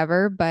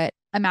whatever, but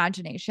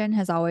imagination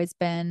has always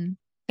been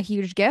a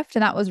huge gift.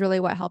 And that was really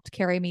what helped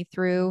carry me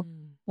through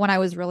when I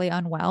was really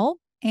unwell.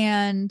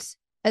 And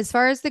as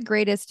far as the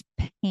greatest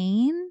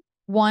pain,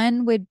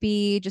 one would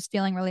be just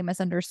feeling really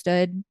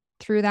misunderstood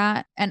through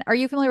that. And are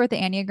you familiar with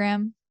the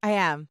Enneagram? I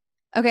am.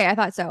 Okay, I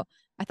thought so.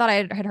 I thought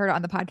I had heard it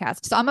on the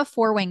podcast. So I'm a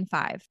 4-wing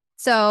 5.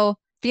 So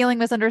feeling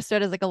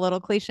misunderstood is like a little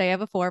cliche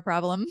of a 4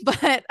 problem,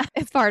 but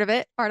it's part of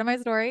it, part of my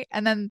story.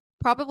 And then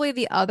probably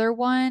the other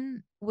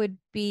one would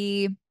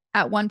be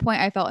at one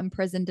point I felt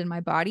imprisoned in my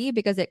body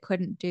because it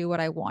couldn't do what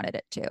I wanted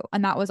it to.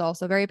 And that was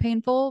also very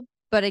painful.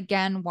 But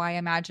again, why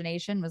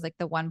imagination was like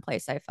the one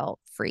place I felt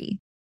free.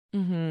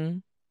 Mm-hmm.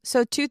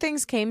 So two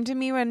things came to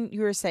me when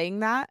you were saying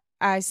that.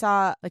 I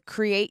saw like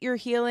create your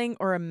healing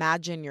or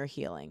imagine your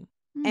healing.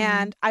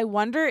 And I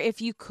wonder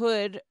if you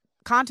could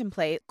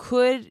contemplate,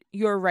 could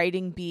your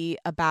writing be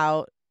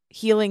about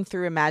healing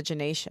through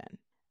imagination,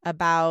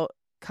 about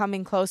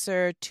coming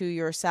closer to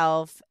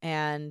yourself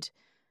and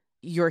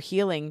your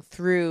healing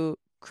through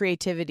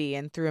creativity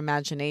and through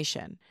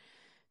imagination?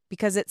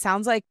 Because it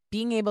sounds like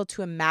being able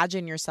to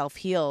imagine yourself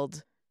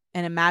healed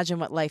and imagine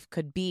what life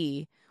could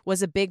be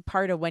was a big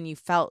part of when you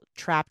felt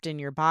trapped in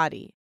your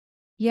body.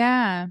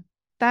 Yeah,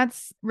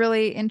 that's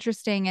really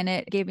interesting. And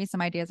it gave me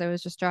some ideas I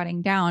was just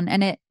jotting down.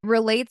 And it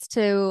relates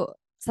to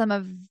some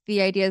of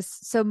the ideas.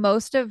 So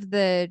most of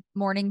the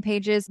morning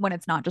pages, when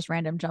it's not just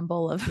random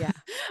jumble of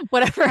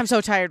whatever. I'm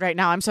so tired right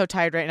now. I'm so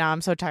tired right now. I'm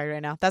so tired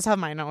right now. That's how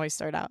mine always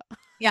start out.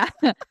 Yeah.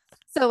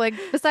 So like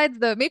besides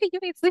maybe you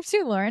need sleep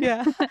too, Lauren.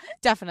 Yeah,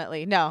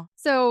 definitely. No.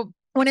 So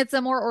when it's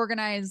a more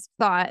organized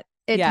thought,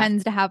 it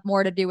tends to have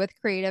more to do with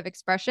creative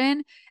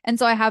expression. And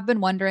so I have been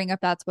wondering if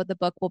that's what the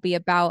book will be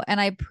about. And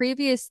I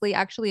previously,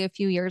 actually a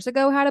few years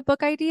ago, had a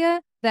book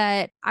idea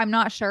that I'm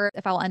not sure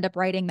if I'll end up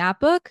writing that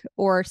book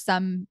or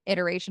some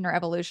iteration or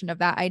evolution of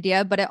that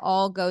idea, but it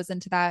all goes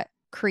into that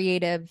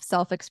creative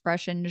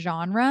self-expression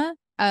genre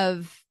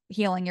of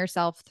healing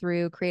yourself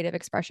through creative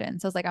expression.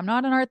 So it's like, I'm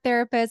not an art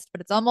therapist,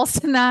 but it's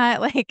almost in that.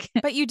 Like,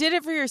 But you did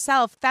it for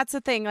yourself. That's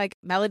the thing. Like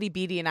Melody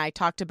Beatty and I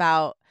talked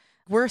about,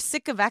 we're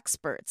sick of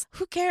experts.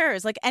 Who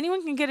cares? Like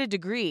anyone can get a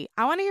degree.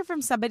 I want to hear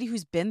from somebody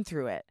who's been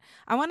through it.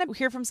 I want to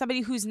hear from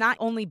somebody who's not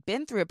only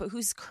been through it, but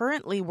who's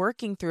currently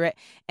working through it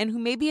and who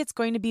maybe it's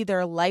going to be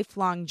their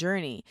lifelong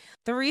journey.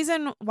 The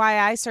reason why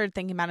I started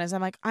thinking about it is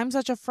I'm like, I'm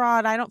such a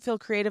fraud. I don't feel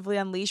creatively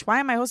unleashed. Why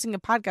am I hosting a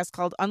podcast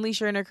called Unleash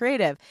Your Inner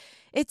Creative?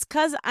 It's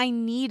because I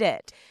need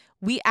it.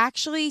 We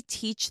actually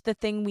teach the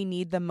thing we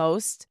need the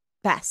most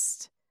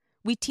best.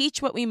 We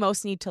teach what we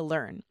most need to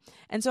learn.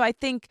 And so I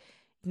think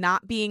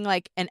not being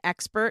like an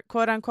expert,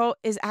 quote unquote,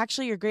 is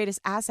actually your greatest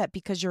asset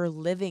because you're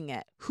living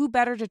it. Who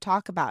better to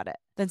talk about it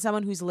than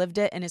someone who's lived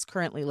it and is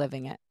currently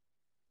living it?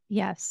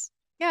 yes.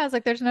 Yeah. It's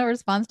like, there's no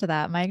response to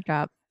that. Mic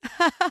drop.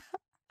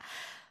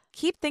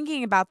 Keep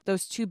thinking about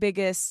those two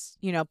biggest,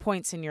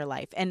 points in your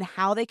life and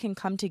how they can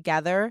come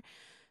together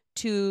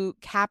to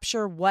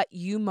capture what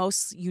you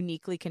most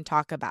uniquely can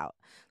talk about.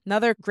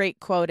 Another great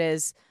quote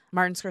is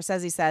Martin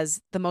Scorsese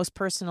says, the most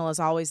personal is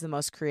always the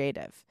most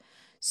creative.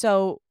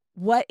 So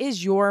what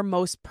is your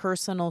most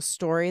personal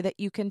story that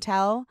you can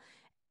tell?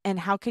 And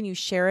how can you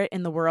share it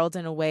in the world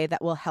in a way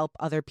that will help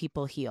other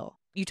people heal?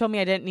 You told me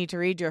I didn't need to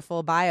read your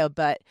full bio,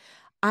 but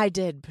I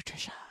did,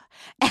 Patricia.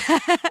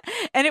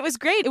 And it was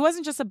great. It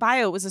wasn't just a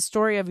bio, it was a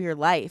story of your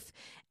life.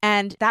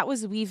 And that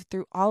was weaved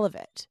through all of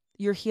it.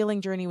 Your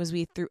healing journey was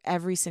weaved through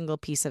every single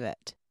piece of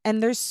it.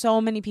 And there's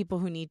so many people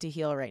who need to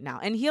heal right now.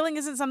 And healing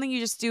isn't something you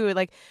just do.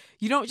 Like,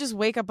 you don't just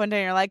wake up one day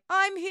and you're like,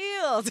 I'm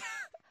healed.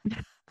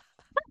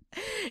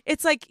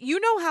 It's like,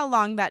 how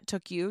long that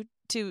took you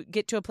to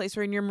get to a place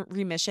where you're in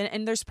remission.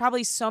 And there's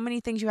probably so many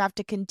things you have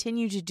to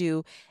continue to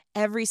do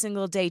every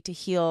single day to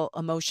heal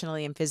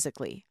emotionally and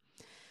physically.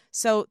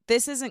 So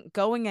this isn't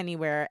going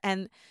anywhere.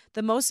 And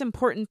the most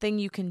important thing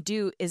you can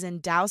do is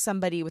endow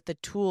somebody with the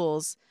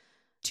tools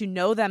to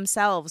know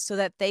themselves so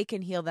that they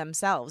can heal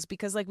themselves.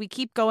 Because we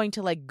keep going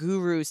to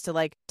gurus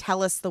to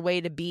tell us the way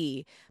to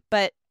be,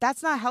 but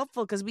that's not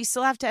helpful because we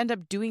still have to end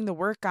up doing the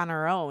work on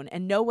our own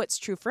and know what's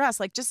true for us.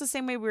 Just the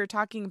same way we were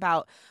talking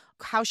about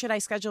how should I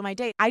schedule my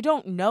day? I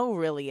don't know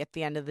really at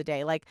the end of the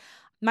day.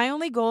 My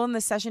only goal in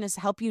this session is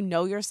to help you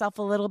know yourself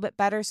a little bit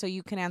better so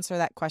you can answer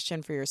that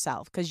question for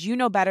yourself because you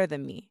know better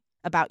than me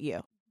about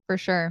you. For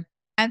sure.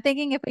 I'm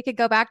thinking if we could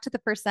go back to the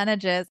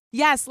percentages.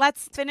 Yes,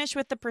 let's finish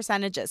with the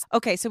percentages.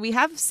 Okay, so we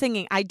have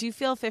singing. I do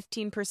feel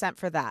 15%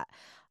 for that.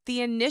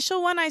 The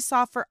initial one I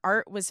saw for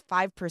art was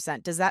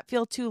 5%. Does that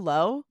feel too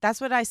low? That's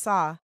what I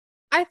saw.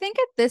 I think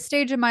at this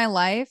stage of my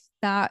life,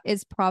 that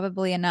is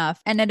probably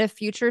enough. And at a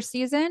future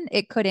season,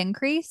 it could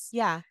increase.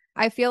 Yeah.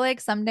 I feel like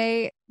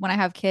someday when I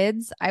have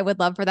kids, I would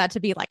love for that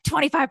to be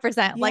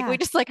 25%. Yeah. We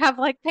just have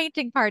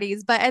painting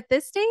parties. But at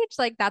this stage,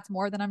 that's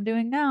more than I'm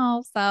doing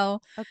now.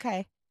 So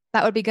okay,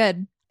 that would be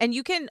good. And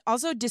you can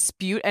also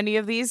dispute any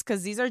of these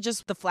because these are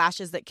just the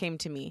flashes that came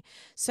to me.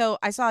 So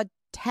I saw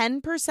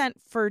 10%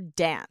 for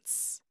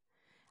dance.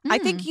 I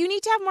think you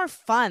need to have more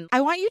fun. I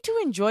want you to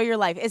enjoy your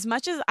life. As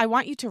much as I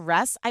want you to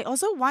rest, I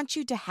also want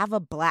you to have a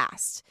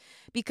blast.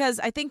 Because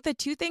I think the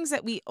two things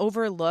that we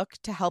overlook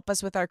to help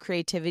us with our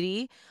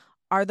creativity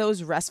are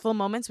those restful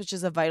moments, which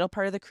is a vital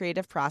part of the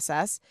creative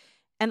process,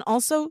 and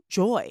also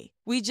joy.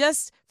 We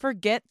just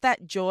forget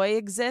that joy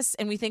exists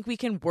and we think we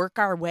can work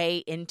our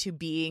way into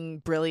being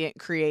brilliant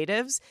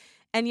creatives.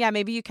 And yeah,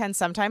 maybe you can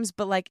sometimes,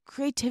 but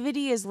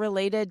creativity is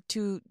related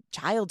to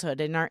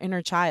childhood and our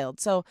inner child.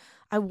 So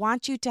I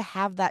want you to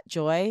have that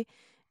joy.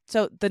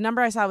 So the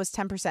number I saw was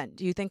 10%.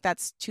 Do you think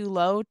that's too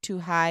low,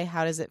 too high?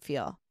 How does it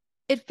feel?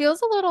 It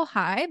feels a little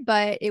high,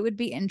 but it would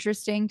be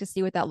interesting to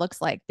see what that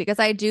looks like because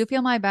I do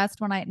feel my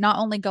best when I not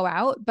only go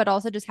out, but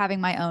also just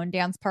having my own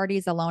dance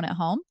parties alone at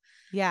home.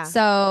 Yeah.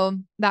 So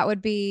that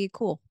would be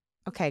cool.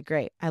 Okay,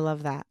 great. I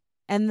love that.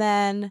 And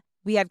then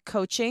we had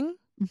coaching.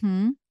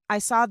 Mm-hmm. I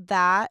saw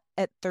that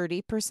at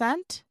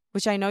 30%,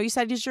 which I know you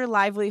said is your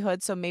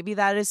livelihood. So maybe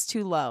that is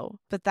too low,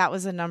 but that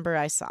was a number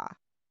I saw.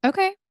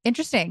 Okay.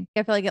 Interesting.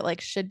 I feel like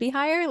it should be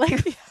higher,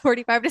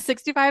 45 to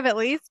 65 at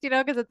least,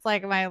 because it's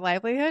my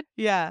livelihood.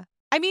 Yeah.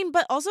 I mean,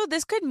 but also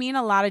this could mean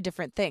a lot of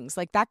different things.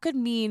 That could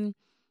mean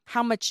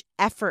how much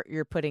effort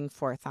you're putting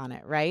forth on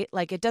it, right?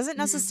 It doesn't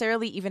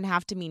necessarily even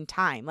have to mean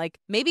time.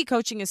 Maybe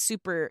coaching is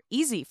super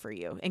easy for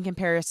you in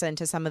comparison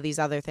to some of these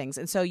other things.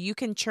 And so you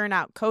can churn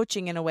out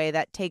coaching in a way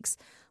that takes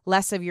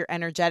less of your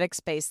energetic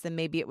space than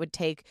maybe it would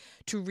take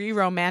to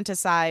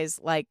re-romanticize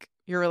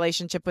your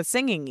relationship with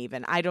singing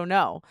even. I don't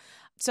know.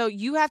 So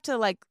you have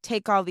to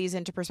take all these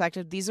into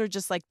perspective. These are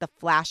just the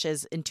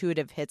flashes,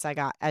 intuitive hits I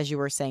got as you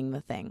were saying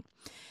the thing.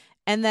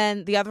 And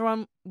then the other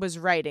one was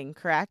writing,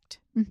 correct?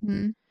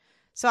 Mm-hmm.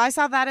 So I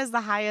saw that as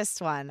the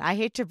highest one. I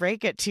hate to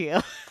break it to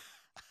you.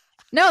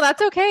 No,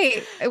 that's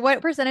okay.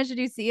 What percentage did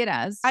you see it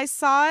as? I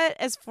saw it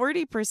as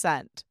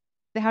 40%.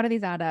 How do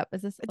these add up?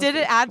 Did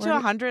it add to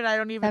 100? I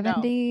don't even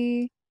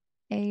 70,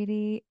 know.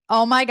 80.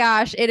 Oh my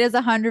gosh, it is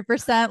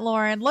 100%,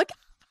 Lauren. Look,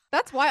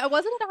 That's why I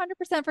wasn't at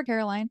 100% for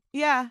Caroline.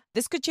 Yeah.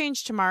 This could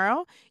change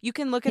tomorrow. You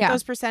can look at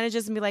those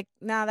percentages and be like,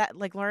 nah, that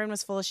like Lauren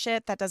was full of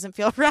shit. That doesn't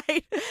feel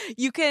right.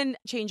 You can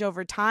change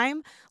over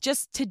time.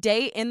 Just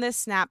today in this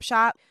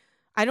snapshot,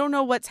 I don't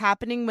know what's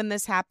happening when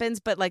this happens,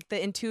 but like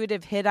the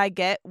intuitive hit I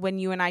get when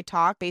you and I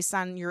talk based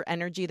on your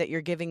energy that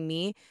you're giving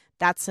me,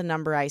 that's the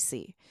number I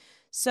see.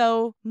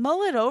 So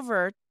mull it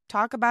over,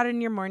 talk about it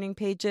in your morning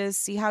pages,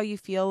 see how you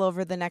feel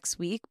over the next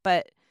week,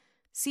 but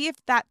see if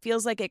that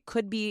feels like it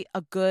could be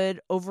a good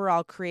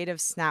overall creative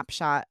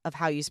snapshot of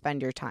how you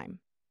spend your time.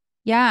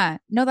 Yeah,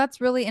 no, that's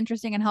really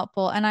interesting and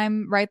helpful. And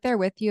I'm right there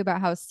with you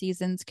about how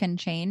seasons can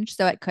change.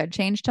 So it could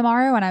change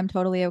tomorrow, and I'm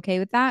totally okay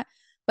with that.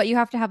 But you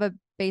have to have a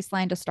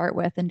baseline to start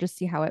with and just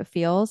see how it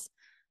feels.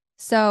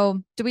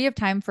 So, do we have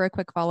time for a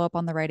quick follow up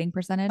on the writing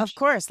percentage? Of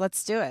course,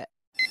 let's do it.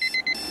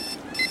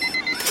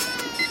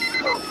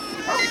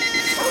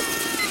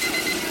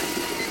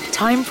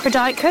 Time for a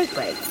Diet Coke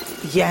break.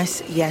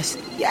 Yes, yes,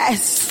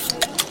 yes.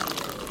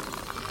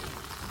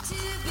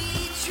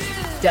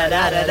 Da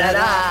da da da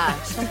da.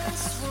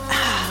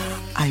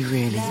 I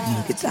really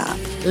needed that.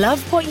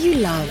 Love what you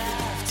love.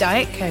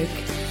 Diet Coke.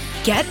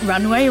 Get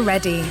Runway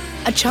Ready.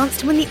 A chance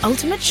to win the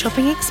ultimate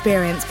shopping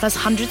experience plus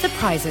hundreds of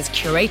prizes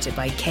curated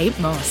by Kate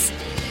Moss.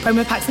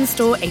 Promo packs in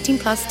store, 18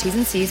 plus, T's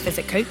and C's.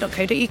 Visit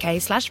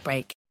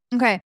coke.co.uk/break.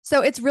 Okay.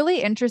 So it's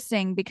really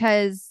interesting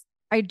because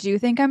I do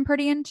think I'm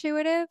pretty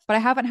intuitive, but I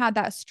haven't had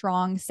that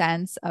strong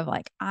sense of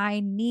like, I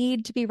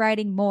need to be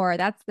writing more.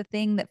 That's the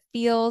thing that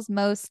feels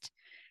most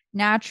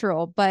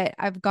natural. But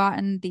I've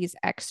gotten these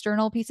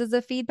external pieces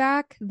of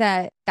feedback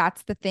that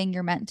that's the thing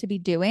you're meant to be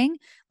doing.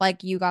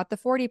 Like you got the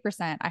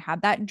 40%. I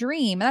had that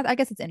dream. And I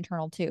guess it's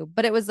internal too,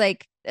 but it was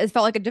like, it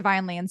felt like a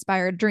divinely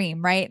inspired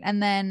dream. Right.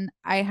 And then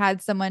I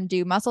had someone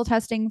do muscle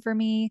testing for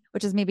me,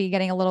 which is maybe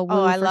getting a little woo.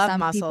 Oh, I for love some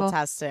muscle people.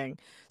 testing.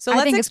 So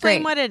let's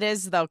explain what it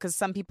is though, because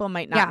some people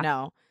might not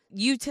know.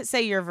 You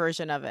say your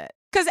version of it.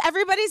 Because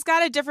everybody's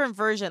got a different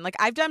version. Like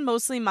I've done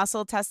mostly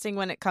muscle testing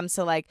when it comes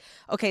to like,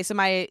 okay, so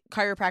my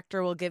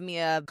chiropractor will give me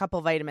a couple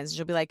vitamins.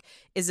 She'll be like,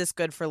 is this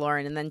good for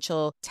Lauren? And then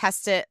she'll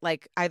test it,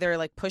 like either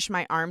like push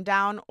my arm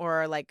down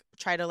or like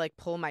try to like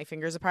pull my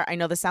fingers apart. I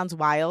know this sounds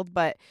wild,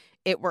 but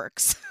it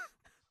works.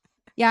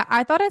 Yeah,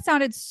 I thought it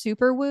sounded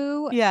super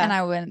woo. Yeah. And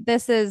I went,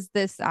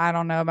 I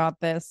don't know about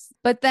this.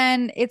 But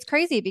then it's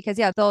crazy because,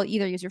 yeah, they'll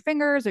either use your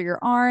fingers or your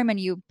arm and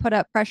you put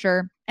up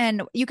pressure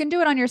and you can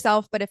do it on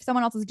yourself. But if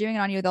someone else is doing it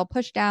on you, they'll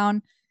push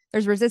down.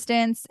 There's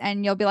resistance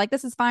and you'll be like,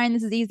 this is fine.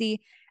 This is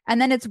easy.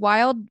 And then it's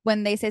wild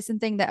when they say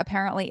something that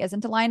apparently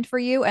isn't aligned for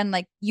you. And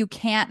like, you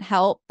can't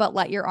help but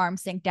let your arm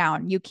sink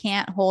down. You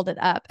can't hold it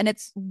up. And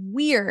it's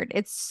weird.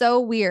 It's so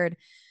weird.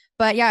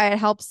 But yeah, it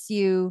helps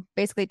you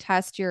basically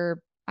test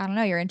your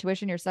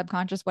intuition, your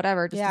subconscious,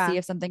 whatever, just to see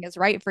if something is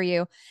right for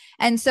you.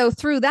 And so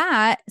through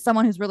that,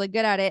 someone who's really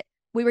good at it,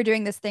 we were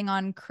doing this thing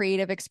on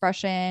creative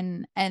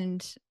expression.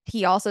 And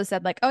he also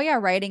said like, oh yeah,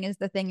 writing is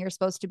the thing you're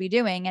supposed to be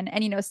doing. And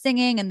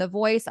singing and the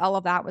voice, all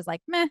of that was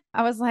like, meh.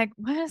 I was like,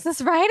 what is this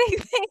writing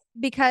thing?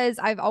 Because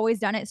I've always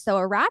done it so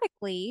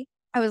erratically.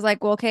 I was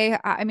like, well, okay.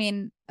 I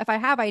mean, if I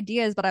have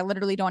ideas, but I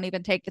literally don't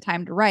even take the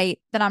time to write,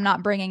 then I'm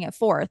not bringing it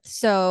forth.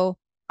 So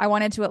I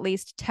wanted to at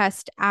least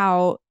test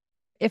out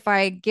if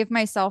I give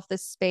myself the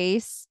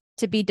space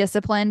to be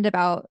disciplined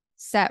about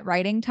set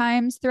writing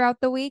times throughout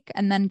the week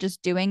and then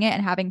just doing it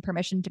and having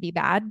permission to be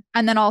bad.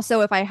 And then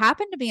also if I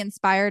happen to be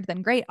inspired,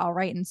 then great, I'll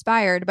write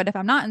inspired. But if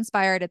I'm not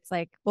inspired, it's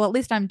like, well, at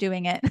least I'm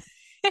doing it.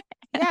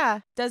 Yeah.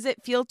 Does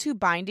it feel too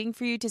binding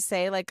for you to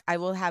say like, I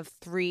will have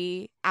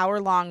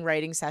 3-hour-long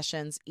writing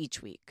sessions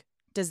each week?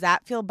 Does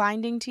that feel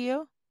binding to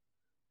you?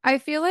 I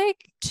feel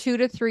like 2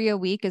 to 3 a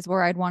week is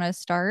where I'd want to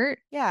start.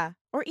 Yeah.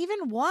 Or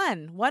even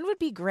one would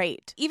be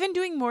great. Even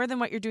doing more than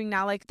what you're doing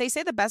now. Like they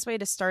say the best way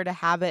to start a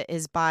habit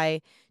is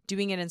by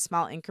doing it in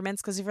small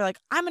increments. Because if you're like,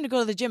 I'm going to go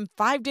to the gym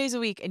 5 days a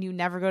week and you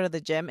never go to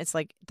the gym, it's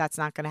like, that's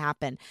not going to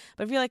happen.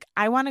 But if you're like,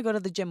 I want to go to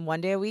the gym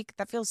 1 day a week,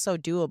 that feels so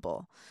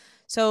doable.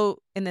 So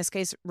in this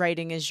case,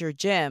 writing is your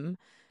gym.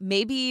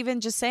 Maybe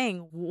even just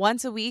saying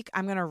once a week,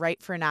 I'm going to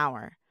write for an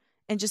hour.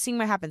 And just seeing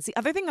what happens. The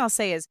other thing I'll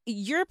say is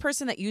you're a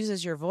person that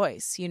uses your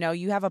voice. You know,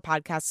 you have a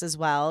podcast as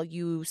well.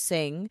 You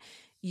sing.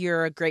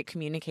 You're a great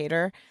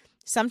communicator.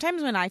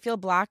 Sometimes when I feel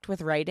blocked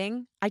with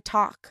writing, I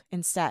talk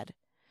instead.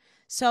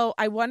 So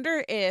I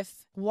wonder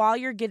if while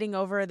you're getting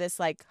over this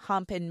like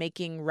hump and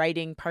making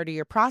writing part of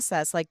your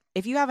process, like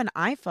if you have an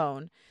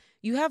iPhone,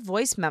 you have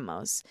voice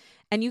memos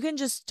and you can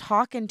just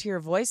talk into your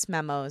voice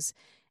memos.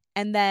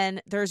 And then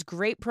there's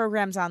great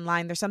programs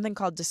online. There's something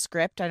called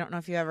Descript. I don't know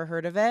if you ever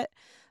heard of it.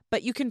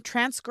 But you can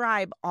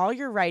transcribe all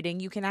your writing.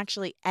 You can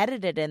actually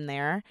edit it in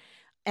there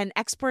and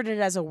export it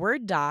as a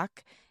Word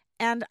doc.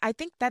 And I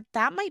think that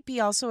might be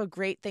also a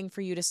great thing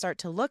for you to start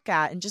to look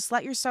at and just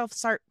let yourself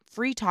start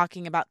free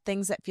talking about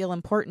things that feel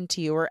important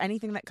to you or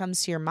anything that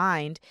comes to your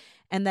mind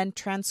and then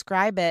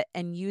transcribe it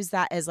and use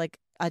that as like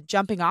a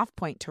jumping off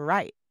point to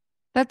write.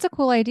 That's a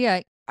cool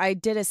idea. I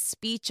did a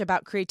speech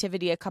about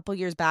creativity a couple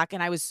years back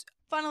and I was,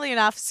 funnily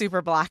enough,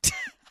 super blocked.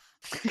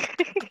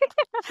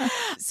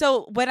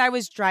 So when I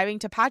was driving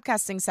to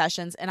podcasting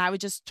sessions and I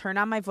would just turn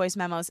on my voice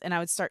memos and I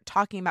would start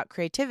talking about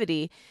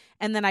creativity.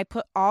 And then I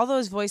put all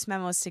those voice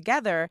memos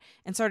together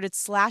and started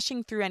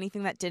slashing through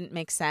anything that didn't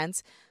make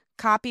sense,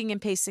 copying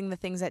and pasting the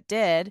things that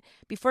did.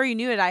 Before you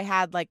knew it, I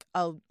had like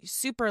a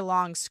super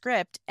long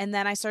script, and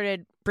then I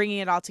started bringing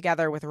it all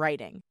together with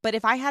writing. But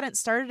if I hadn't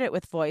started it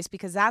with voice,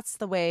 because that's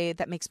the way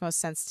that makes most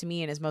sense to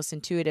me and is most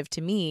intuitive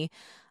to me,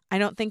 I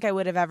don't think I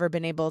would have ever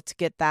been able to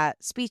get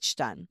that speech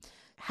done.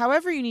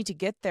 However you need to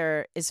get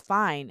there is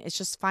fine. It's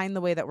just find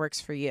the way that works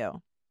for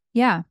you.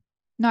 Yeah.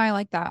 No, I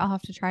like that. I'll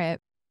have to try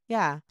it.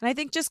 Yeah. And I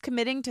think just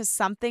committing to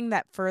something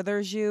that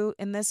furthers you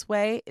in this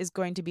way is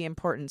going to be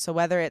important. So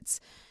whether it's,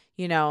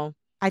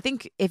 I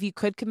think if you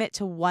could commit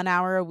to 1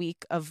 hour a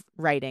week of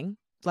writing,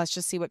 let's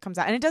just see what comes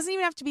out. And it doesn't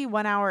even have to be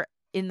 1 hour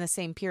in the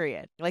same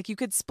period. Like you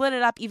could split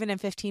it up even in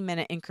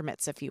 15-minute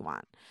increments if you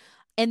want.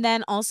 And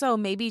then also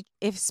maybe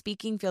if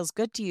speaking feels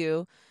good to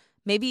you,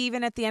 maybe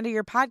even at the end of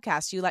your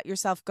podcast, you let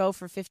yourself go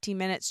for 15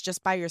 minutes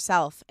just by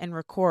yourself and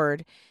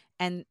record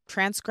and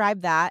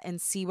transcribe that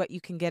and see what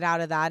you can get out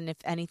of that. And if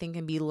anything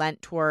can be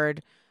lent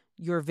toward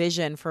your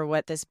vision for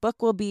what this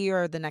book will be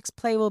or the next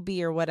play will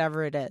be or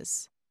whatever it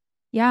is.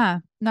 Yeah.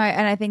 No,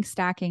 and I think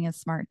stacking is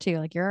smart too.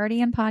 Like you're already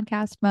in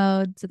podcast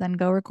mode, so then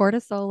go record a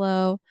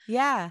solo.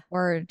 Yeah.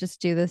 Or just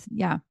do this.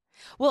 Yeah.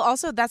 Well,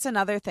 also that's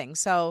another thing.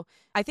 So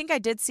I think I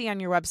did see on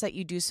your website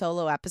you do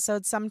solo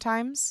episodes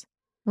sometimes.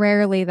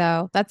 Rarely,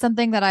 though. That's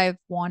something that I've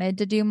wanted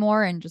to do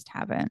more and just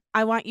haven't.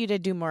 I want you to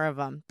do more of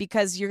them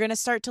because you're going to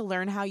start to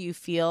learn how you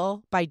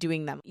feel by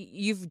doing them.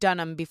 You've done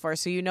them before,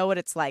 so you know what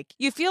it's like.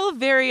 You feel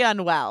very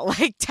unwell,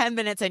 like 10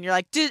 minutes and you're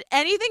like, did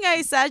anything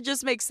I said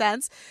just make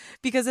sense?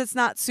 Because it's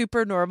not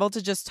super normal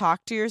to just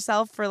talk to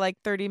yourself for like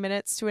 30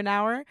 minutes to an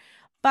hour.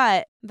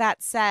 But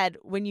that said,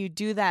 when you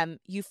do them,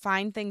 you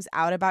find things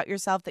out about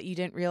yourself that you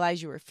didn't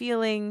realize you were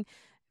feeling,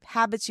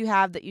 habits you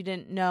have that you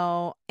didn't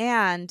know.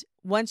 And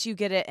once you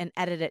get it and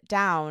edit it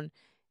down,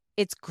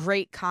 it's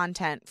great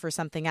content for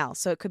something else.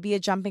 So it could be a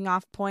jumping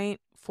off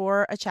point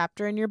for a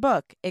chapter in your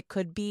book. It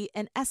could be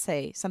an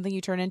essay, something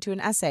you turn into an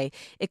essay.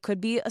 It could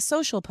be a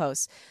social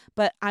post.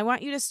 But I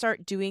want you to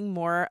start doing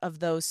more of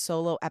those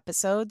solo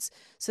episodes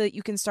so that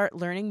you can start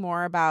learning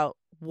more about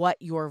what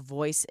your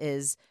voice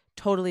is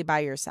totally by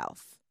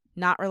yourself,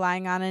 not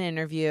relying on an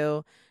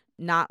interview,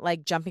 not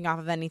like jumping off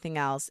of anything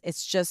else.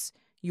 It's just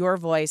your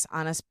voice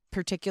on a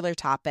particular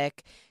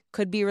topic.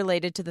 Could be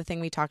related to the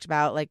thing we talked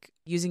about, like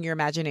using your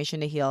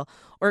imagination to heal,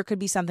 or it could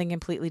be something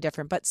completely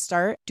different. But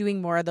start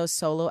doing more of those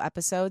solo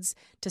episodes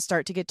to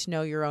start to get to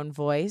know your own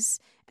voice,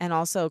 and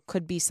also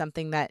could be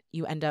something that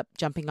you end up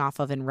jumping off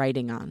of and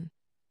writing on.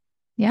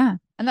 Yeah.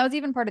 And that was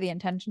even part of the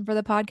intention for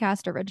the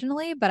podcast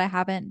originally, but I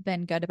haven't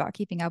been good about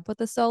keeping up with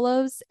the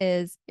solos.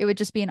 Is it would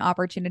just be an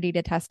opportunity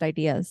to test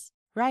ideas.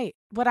 Right.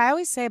 What I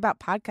always say about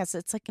podcasts,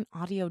 it's like an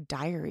audio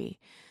diary.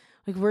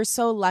 Like we're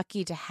so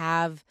lucky to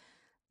have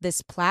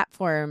this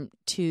platform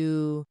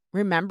to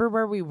remember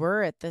where we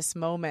were at this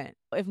moment.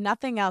 If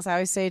nothing else, I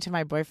always say to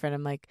my boyfriend,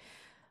 I'm like,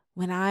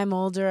 when I'm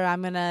older,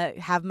 I'm going to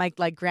have my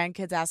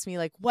grandkids ask me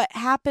what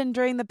happened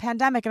during the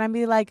pandemic? And I'm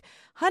be like,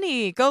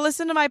 honey, go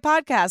listen to my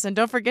podcast and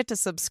don't forget to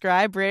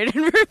subscribe, rate,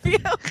 and review.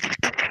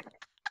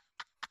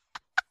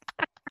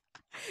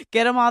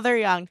 Get them while they're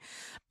young.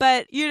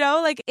 But,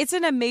 it's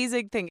an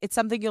amazing thing. It's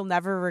something you'll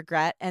never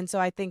regret. And so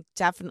I think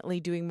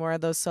definitely doing more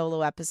of those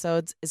solo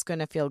episodes is going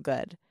to feel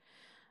good.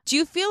 Do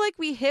you feel like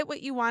we hit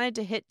what you wanted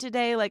to hit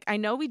today? I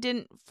know we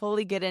didn't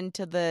fully get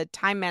into the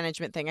time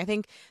management thing. I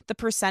think the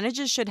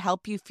percentages should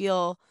help you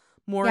feel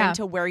more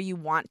into where you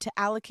want to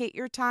allocate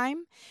your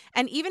time.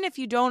 And even if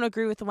you don't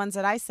agree with the ones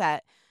that I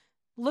set,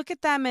 look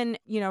at them and,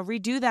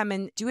 redo them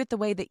and do it the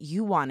way that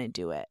you want to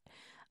do it.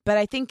 But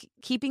I think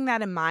keeping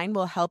that in mind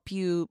will help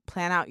you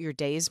plan out your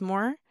days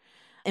more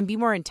and be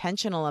more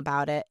intentional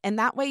about it. And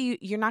that way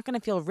you're not going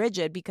to feel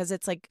rigid because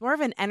it's more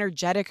of an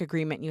energetic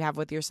agreement you have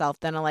with yourself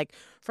than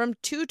from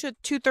 2 to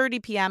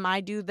 2:30 p.m.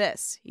 I do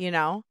this,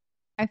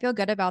 I feel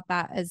good about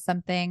that as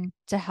something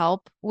to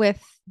help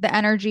with the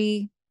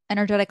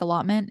energetic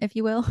allotment, if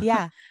you will.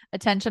 Yeah.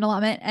 Attention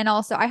allotment. And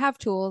also I have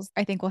tools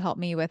I think will help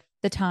me with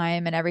the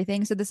time and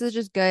everything. So this is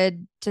just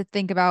good to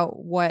think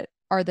about what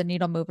are the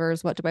needle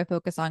movers? What do I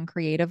focus on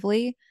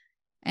creatively?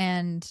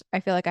 And I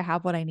feel like I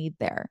have what I need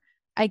there.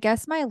 I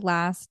guess my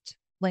last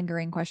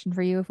lingering question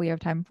for you, if we have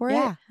time for it.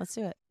 Yeah, let's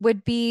do it.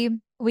 Would be,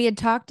 we had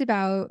talked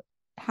about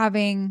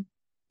having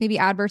maybe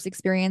adverse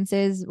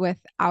experiences with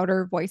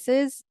outer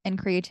voices and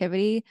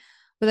creativity,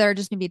 but that are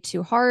just maybe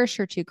too harsh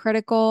or too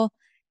critical.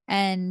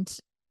 And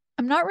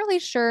I'm not really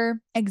sure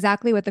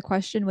exactly what the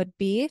question would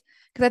be,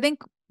 because I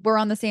think we're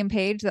on the same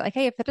page that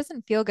hey, if it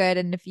doesn't feel good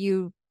and if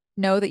you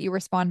know that you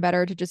respond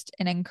better to just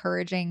an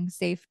encouraging,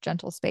 safe,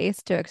 gentle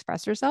space to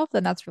express yourself,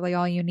 then that's really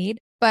all you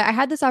need. But I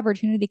had this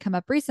opportunity come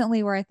up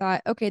recently where I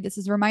thought, okay, this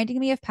is reminding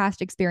me of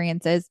past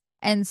experiences.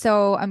 And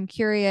so I'm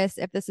curious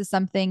if this is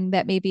something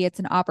that maybe it's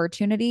an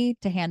opportunity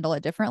to handle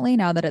it differently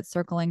now that it's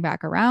circling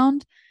back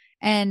around.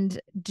 And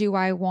do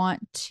I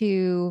want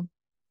to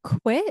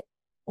quit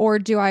or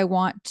do I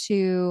want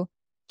to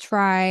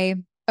try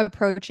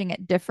approaching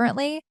it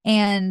differently.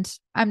 And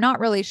I'm not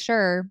really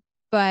sure,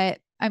 but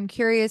I'm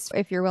curious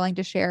if you're willing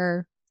to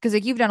share, because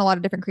like you've done a lot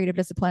of different creative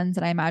disciplines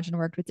and I imagine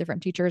worked with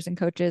different teachers and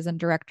coaches and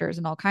directors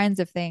and all kinds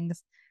of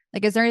things.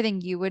 Like, is there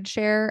anything you would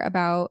share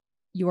about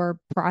your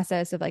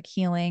process of like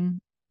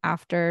healing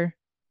after?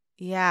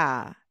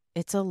 Yeah,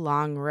 it's a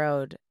long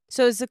road.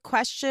 So is the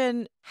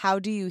question, how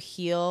do you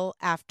heal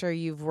after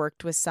you've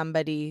worked with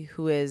somebody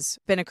who has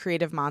been a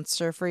creative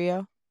monster for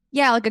you?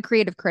 Yeah, like a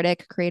creative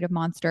critic, creative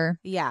monster.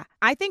 Yeah.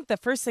 I think the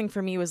first thing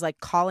for me was like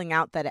calling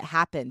out that it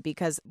happened,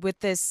 because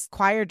with this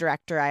choir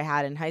director I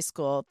had in high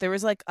school, there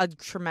was like a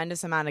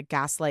tremendous amount of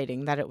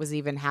gaslighting that it was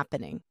even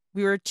happening.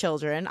 We were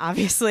children,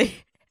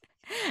 obviously.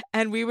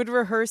 And we would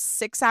rehearse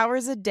 6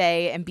 hours a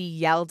day and be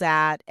yelled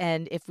at.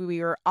 And if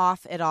we were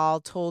off at all,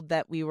 told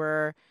that we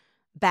were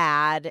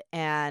bad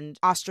and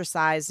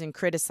ostracized and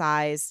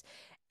criticized.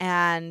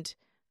 And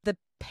the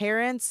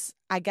parents,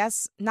 I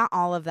guess not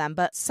all of them,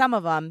 but some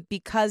of them,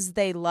 because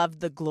they loved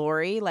the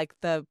glory, like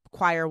the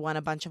choir won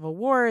a bunch of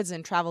awards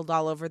and traveled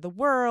all over the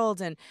world.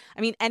 And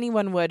I mean,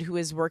 anyone would who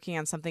is working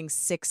on something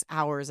 6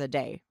 hours a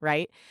day,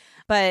 right?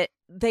 But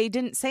they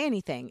didn't say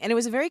anything. And it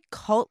was a very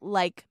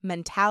cult-like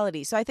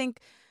mentality. So I think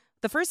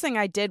the first thing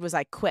I did was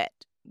I quit,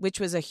 which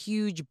was a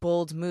huge,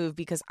 bold move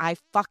because I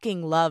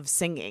fucking love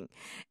singing.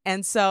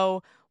 And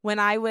so when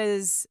I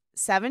was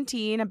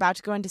 17, about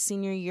to go into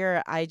senior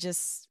year, I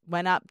just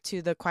went up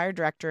to the choir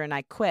director and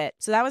I quit.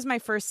 So that was my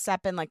first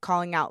step in like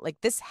calling out,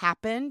 like, this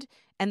happened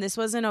and this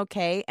wasn't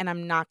okay. And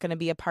I'm not going to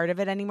be a part of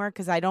it anymore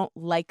because I don't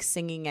like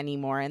singing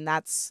anymore. And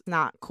that's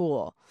not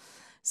cool.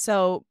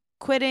 So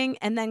quitting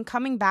and then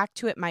coming back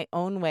to it my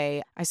own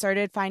way. I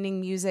started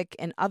finding music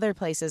in other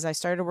places. I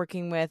started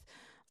working with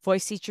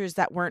voice teachers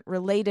that weren't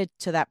related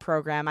to that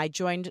program. I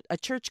joined a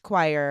church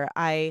choir.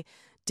 I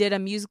did a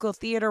musical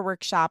theater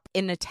workshop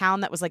in a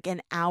town that was like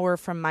an hour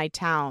from my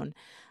town.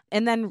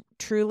 And then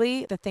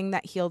truly the thing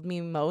that healed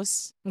me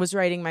most was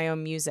writing my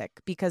own music,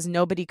 because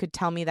nobody could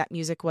tell me that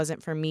music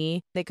wasn't for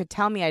me. They could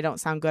tell me I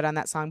don't sound good on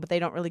that song, but they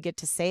don't really get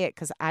to say it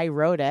because I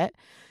wrote it.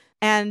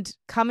 And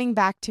coming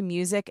back to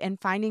music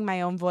and finding my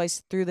own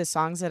voice through the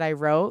songs that I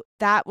wrote,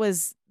 that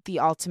was the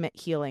ultimate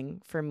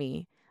healing for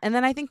me. And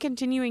then I think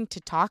continuing to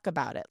talk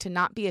about it, to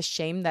not be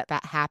ashamed that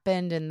that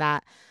happened and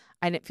that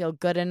I didn't feel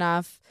good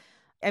enough.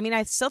 I mean,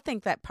 I still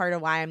think that part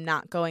of why I'm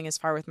not going as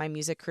far with my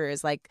music career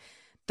is like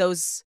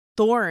those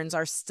thorns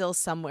are still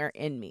somewhere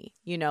in me,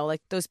 you know,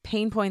 like those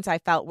pain points I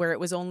felt where it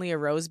was only a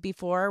rose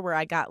before, where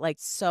I got like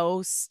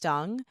so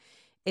stung.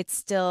 It's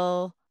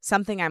still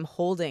something I'm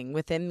holding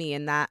within me,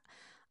 and that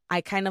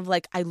I kind of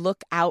like, I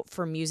look out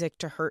for music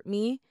to hurt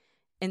me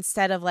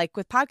instead of like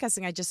with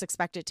podcasting, I just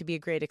expect it to be a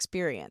great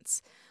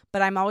experience.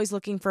 But I'm always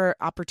looking for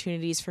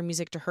opportunities for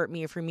music to hurt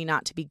me or for me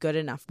not to be good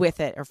enough with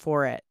it or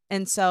for it.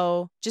 And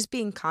so just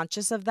being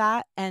conscious of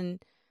that.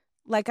 And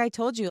like I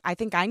told you, I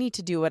think I need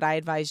to do what I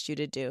advised you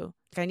to do.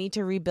 I need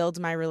to rebuild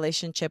my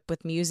relationship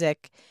with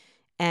music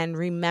and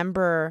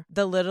remember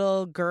the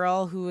little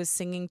girl who was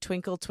singing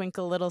Twinkle,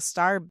 Twinkle, Little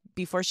Star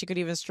before she could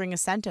even string a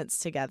sentence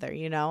together,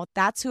 you know?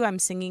 That's who I'm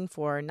singing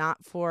for,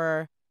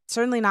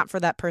 certainly not for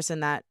that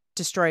person that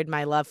destroyed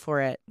my love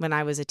for it when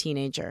I was a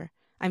teenager.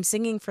 I'm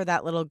singing for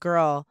that little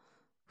girl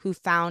who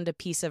found a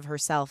piece of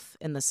herself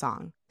in the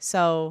song.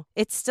 So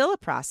it's still a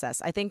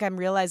process. I think I'm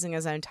realizing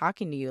as I'm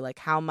talking to you, like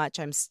how much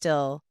I'm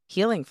still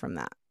healing from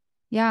that.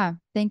 Yeah.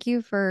 Thank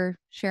you for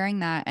sharing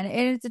that. And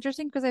it's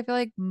interesting because I feel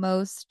like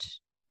most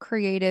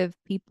creative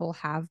people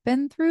have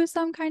been through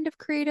some kind of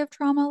creative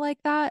trauma like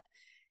that.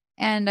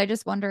 And I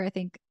just wonder, I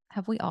think,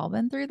 have we all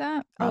been through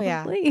that?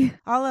 Probably. Oh, yeah.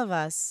 All of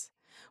us.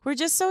 We're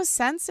just so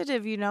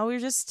sensitive, you know, we're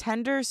just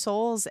tender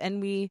souls,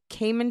 and we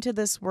came into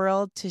this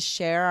world to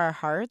share our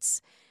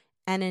hearts.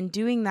 And in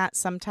doing that,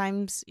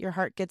 sometimes your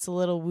heart gets a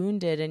little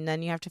wounded and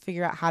then you have to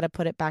figure out how to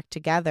put it back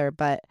together.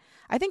 But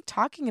I think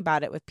talking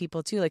about it with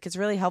people too, like it's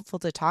really helpful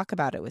to talk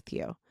about it with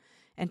you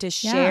and to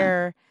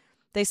share. Yeah.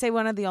 They say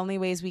one of the only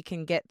ways we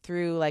can get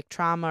through like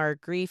trauma or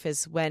grief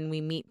is when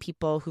we meet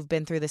people who've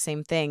been through the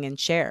same thing and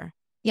share.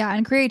 Yeah.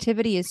 And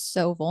creativity is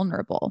so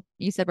vulnerable.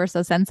 You said we're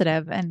so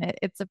sensitive, and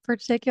it's a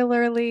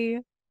particularly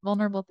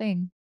vulnerable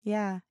thing.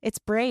 Yeah. It's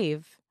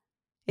brave.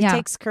 It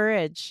takes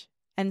courage.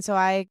 And so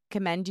I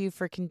commend you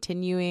for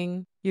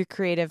continuing your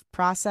creative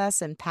process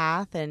and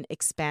path and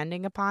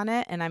expanding upon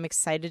it. And I'm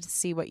excited to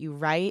see what you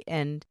write.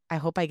 And I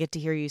hope I get to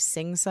hear you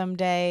sing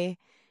someday.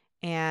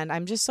 And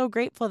I'm just so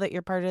grateful that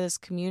you're part of this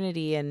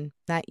community and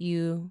that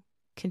you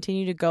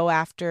continue to go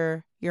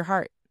after your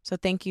heart. So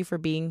thank you for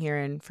being here,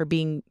 and for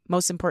being,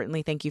 most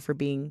importantly, thank you for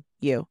being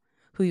you.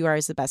 Who you are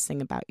is the best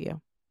thing about you.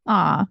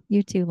 Aw,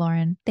 you too,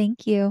 Lauren.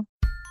 Thank you.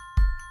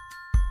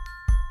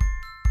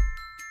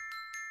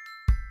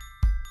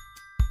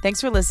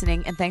 Thanks for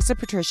listening, and thanks to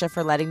Patricia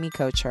for letting me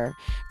coach her.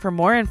 For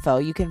more info,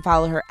 you can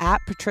follow her at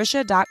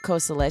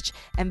patricia.kosulich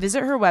and visit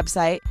her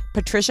website,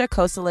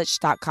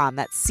 patriciakosulich.com.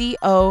 That's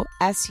COSULICH.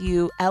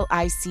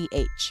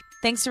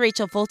 Thanks to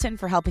Rachel Fulton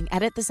for helping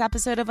edit this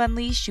episode of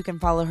Unleashed. You can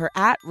follow her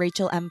at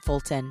Rachel M.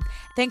 Fulton.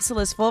 Thanks to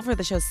Liz Full for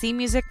the show's theme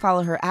music.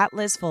 Follow her at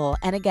Liz Full.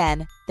 And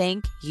again,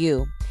 thank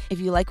you. If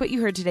you like what you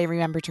heard today,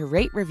 remember to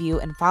rate, review,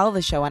 and follow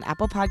the show on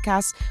Apple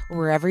Podcasts or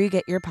wherever you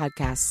get your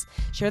podcasts.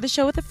 Share the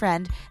show with a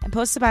friend and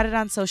post about it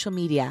on social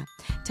media.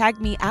 Tag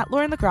me at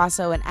Lauren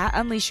LaGrasso and at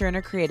Unleash Your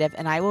Inner Creative,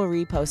 and I will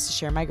repost to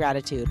share my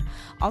gratitude.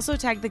 Also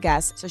tag the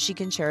guest so she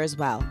can share as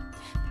well.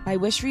 My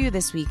wish for you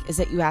this week is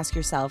that you ask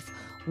yourself,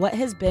 what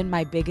has been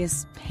my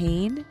biggest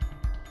pain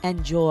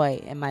and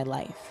joy in my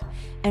life?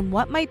 And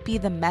what might be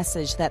the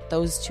message that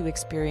those two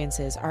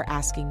experiences are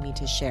asking me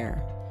to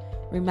share?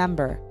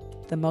 Remember,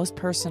 the most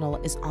personal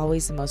is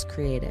always the most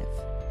creative.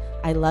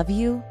 I love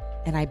you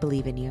and I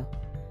believe in you.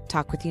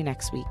 Talk with you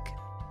next week.